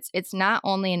benefits. It's not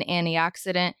only an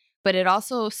antioxidant, but it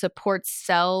also supports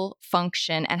cell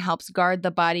function and helps guard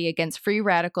the body against free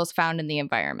radicals found in the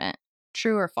environment.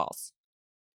 True or false?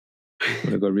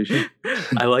 Want to go, Risha?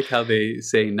 I like how they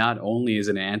say not only is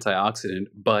it an antioxidant,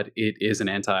 but it is an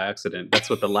antioxidant. That's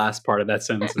what the last part of that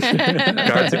sentence is.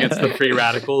 Guards against the free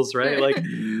radicals, right? Like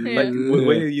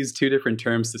we use two different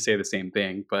terms to say the same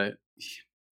thing. But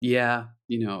yeah,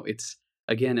 it's,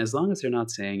 again, as long as they're not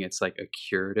saying it's like a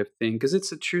curative thing, because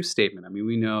it's a true statement. I mean,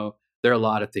 we know there are a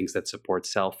lot of things that support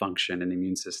cell function and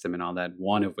immune system and all that,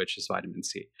 one of which is vitamin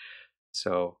C.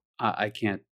 So I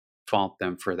can't fault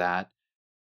them for that.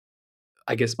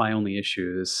 I guess my only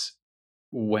issue is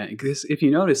because if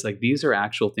you notice, like, these are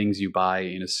actual things you buy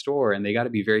in a store, and they got to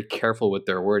be very careful with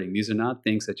their wording. These are not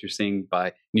things that you're seeing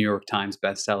by New York Times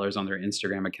bestsellers on their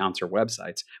Instagram accounts or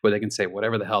websites where they can say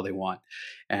whatever the hell they want,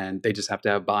 and they just have to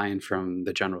have buy-in from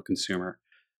the general consumer.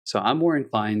 So I'm more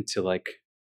inclined to like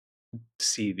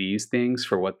see these things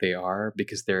for what they are,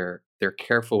 because they're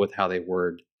careful with how they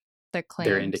word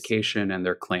their indication and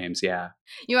their claims. Yeah.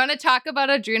 You want to talk about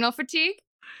adrenal fatigue?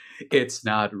 It's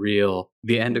not real.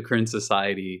 The Endocrine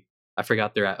Society, I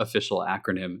forgot their official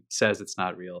acronym, says it's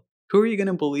not real. Who are you going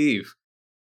to believe?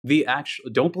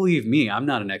 Don't believe me. I'm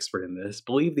not an expert in this.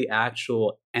 Believe the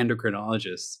actual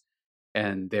endocrinologists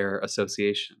and their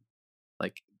association.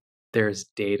 Like, there's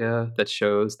data that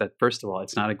shows that, first of all,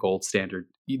 it's not a gold standard.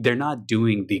 They're not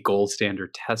doing the gold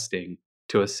standard testing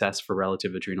to assess for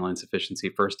relative adrenal insufficiency,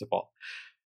 first of all.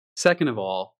 Second of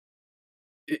all,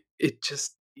 it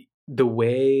just, the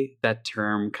way that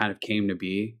term kind of came to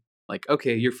be, like,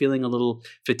 okay, you're feeling a little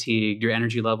fatigued, your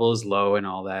energy level is low and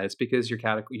all that. It's because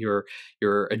your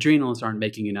adrenals aren't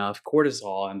making enough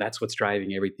cortisol, and that's what's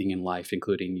driving everything in life,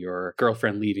 including your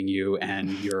girlfriend leaving you and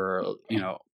your,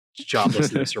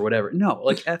 joblessness or whatever. No,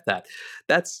 like, F that.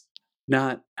 That's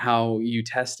not how you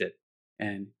test it.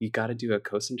 And you got to do a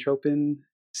cosentropin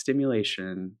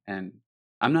stimulation. And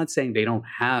I'm not saying they don't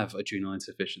have adrenal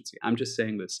insufficiency. I'm just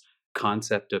saying this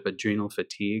concept of adrenal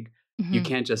fatigue, you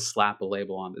can't just slap a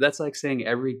label on it. That's like saying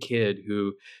every kid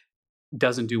who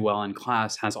doesn't do well in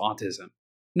class has autism.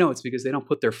 No, it's because they don't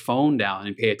put their phone down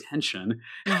and pay attention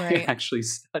and actually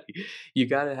study. You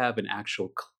got to have an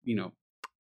actual,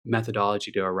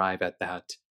 methodology to arrive at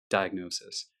that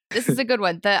diagnosis. This is a good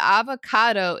one. The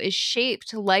avocado is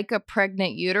shaped like a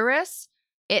pregnant uterus.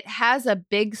 It has a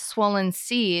big swollen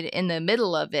seed in the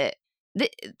middle of it.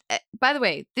 By the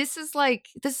way, this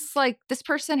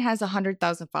person has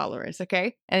 100,000 followers,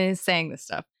 okay? And is saying this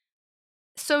stuff.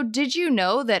 So did you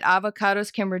know that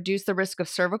avocados can reduce the risk of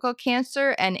cervical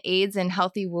cancer and aids in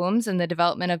healthy wombs and the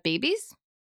development of babies?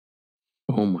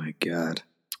 Oh my God.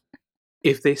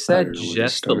 If they said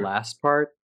just the last part,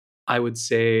 I would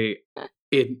say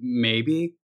it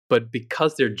maybe, but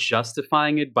because they're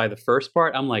justifying it by the first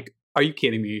part, I'm like, are you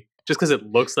kidding me? Just because it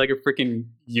looks like a freaking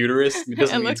uterus, it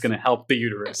doesn't mean it's going to help the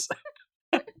uterus.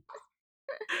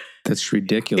 That's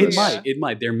ridiculous. It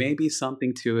might. There may be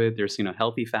something to it. There's,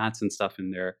 healthy fats and stuff in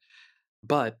there.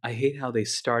 But I hate how they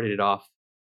started it off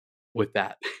with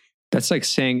that. That's like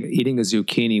saying eating a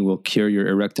zucchini will cure your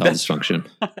erectile dysfunction.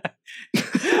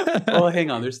 Well, hang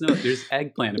on. There's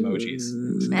eggplant emojis.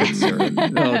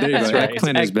 Oh, there you go. Right.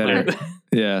 Eggplant is better.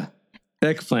 Yeah.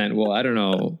 Eggplant. Well, I don't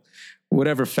know.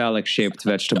 Whatever phallic shaped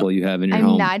vegetable you have in your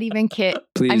home. I'm not even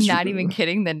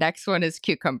kidding. The next one is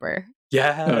cucumber.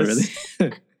 Yes. Oh,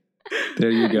 really?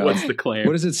 There you go. What's the claim?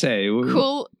 What does it say?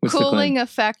 Cooling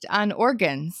effect on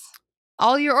organs.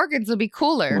 All your organs will be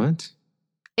cooler. What?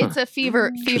 It's a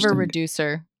fever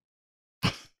reducer.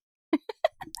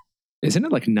 Isn't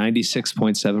it like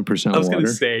 96.7% water? I was going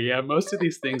to say, yeah, most of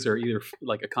these things are either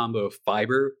like a combo of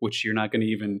fiber, which you're not going to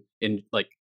even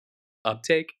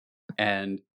uptake,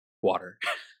 and water.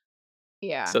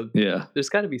 Yeah. So there's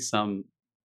got to be some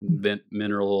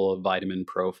mineral vitamin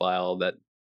profile that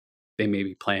they may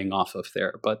be playing off of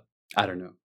there, but I don't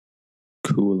know.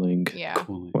 Cooling. Yeah.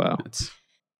 Cooling. Wow.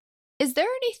 Is there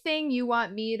anything you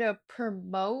want me to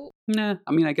promote? Nah,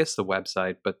 I mean, I guess the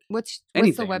website, but What's the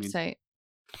anything, I mean. website?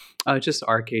 Just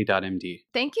rk.md.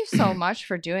 Thank you so much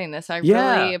for doing this. I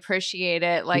Yeah. really appreciate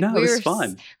it. Like No, it was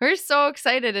fun. we were so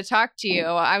excited to talk to you.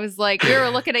 I was like, we were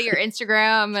looking at your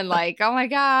Instagram and like, oh my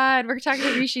God, we're talking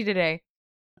to Rishi today.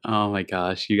 Oh my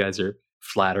gosh, you guys are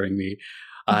flattering me.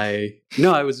 I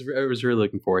was really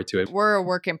looking forward to it. We're a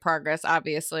work in progress,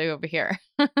 obviously, over here.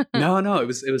 No, it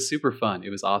was super fun. It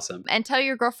was awesome. And tell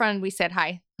your girlfriend we said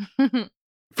hi.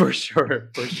 For sure.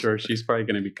 She's probably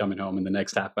going to be coming home in the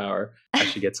next half hour. I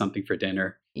should get something for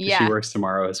dinner. Yeah. She works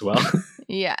tomorrow as well.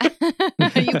 Yeah.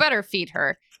 You better feed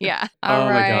her. Yeah. Oh All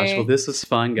my right. gosh. Well, this was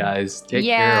fun, guys. Take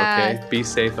Yeah. care, okay? Be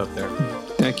safe up there.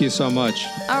 Thank you so much.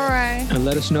 All right. And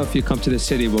let us know if you come to the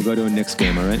city. We'll go to a Knicks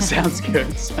game, all right? Sounds good.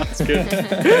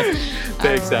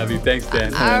 Thanks, Abby. Thanks,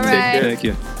 Dan. All Take right. care. Thank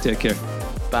you. Take care.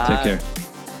 Bye. Take care.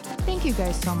 Thank you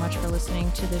guys so much for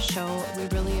listening to the show. We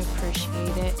really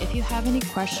appreciate it. If you have any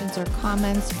questions or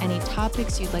comments, any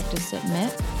topics you'd like to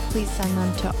submit, please send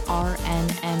them to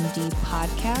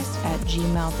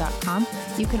rnmdpodcast@gmail.com.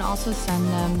 You can also send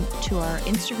them to our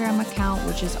Instagram account,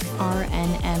 which is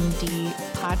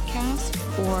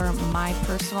rnmdpodcast, or my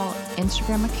personal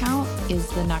Instagram account is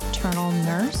The Nocturnal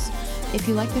Nurse. If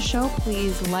you like the show,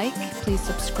 please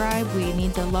subscribe. We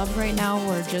need the love right now.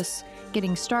 We're just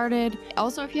getting started.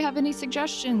 Also, if you have any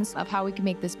suggestions of how we can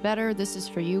make this better, this is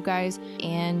for you guys.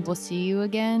 And we'll see you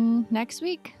again next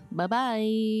week.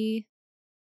 Bye-bye.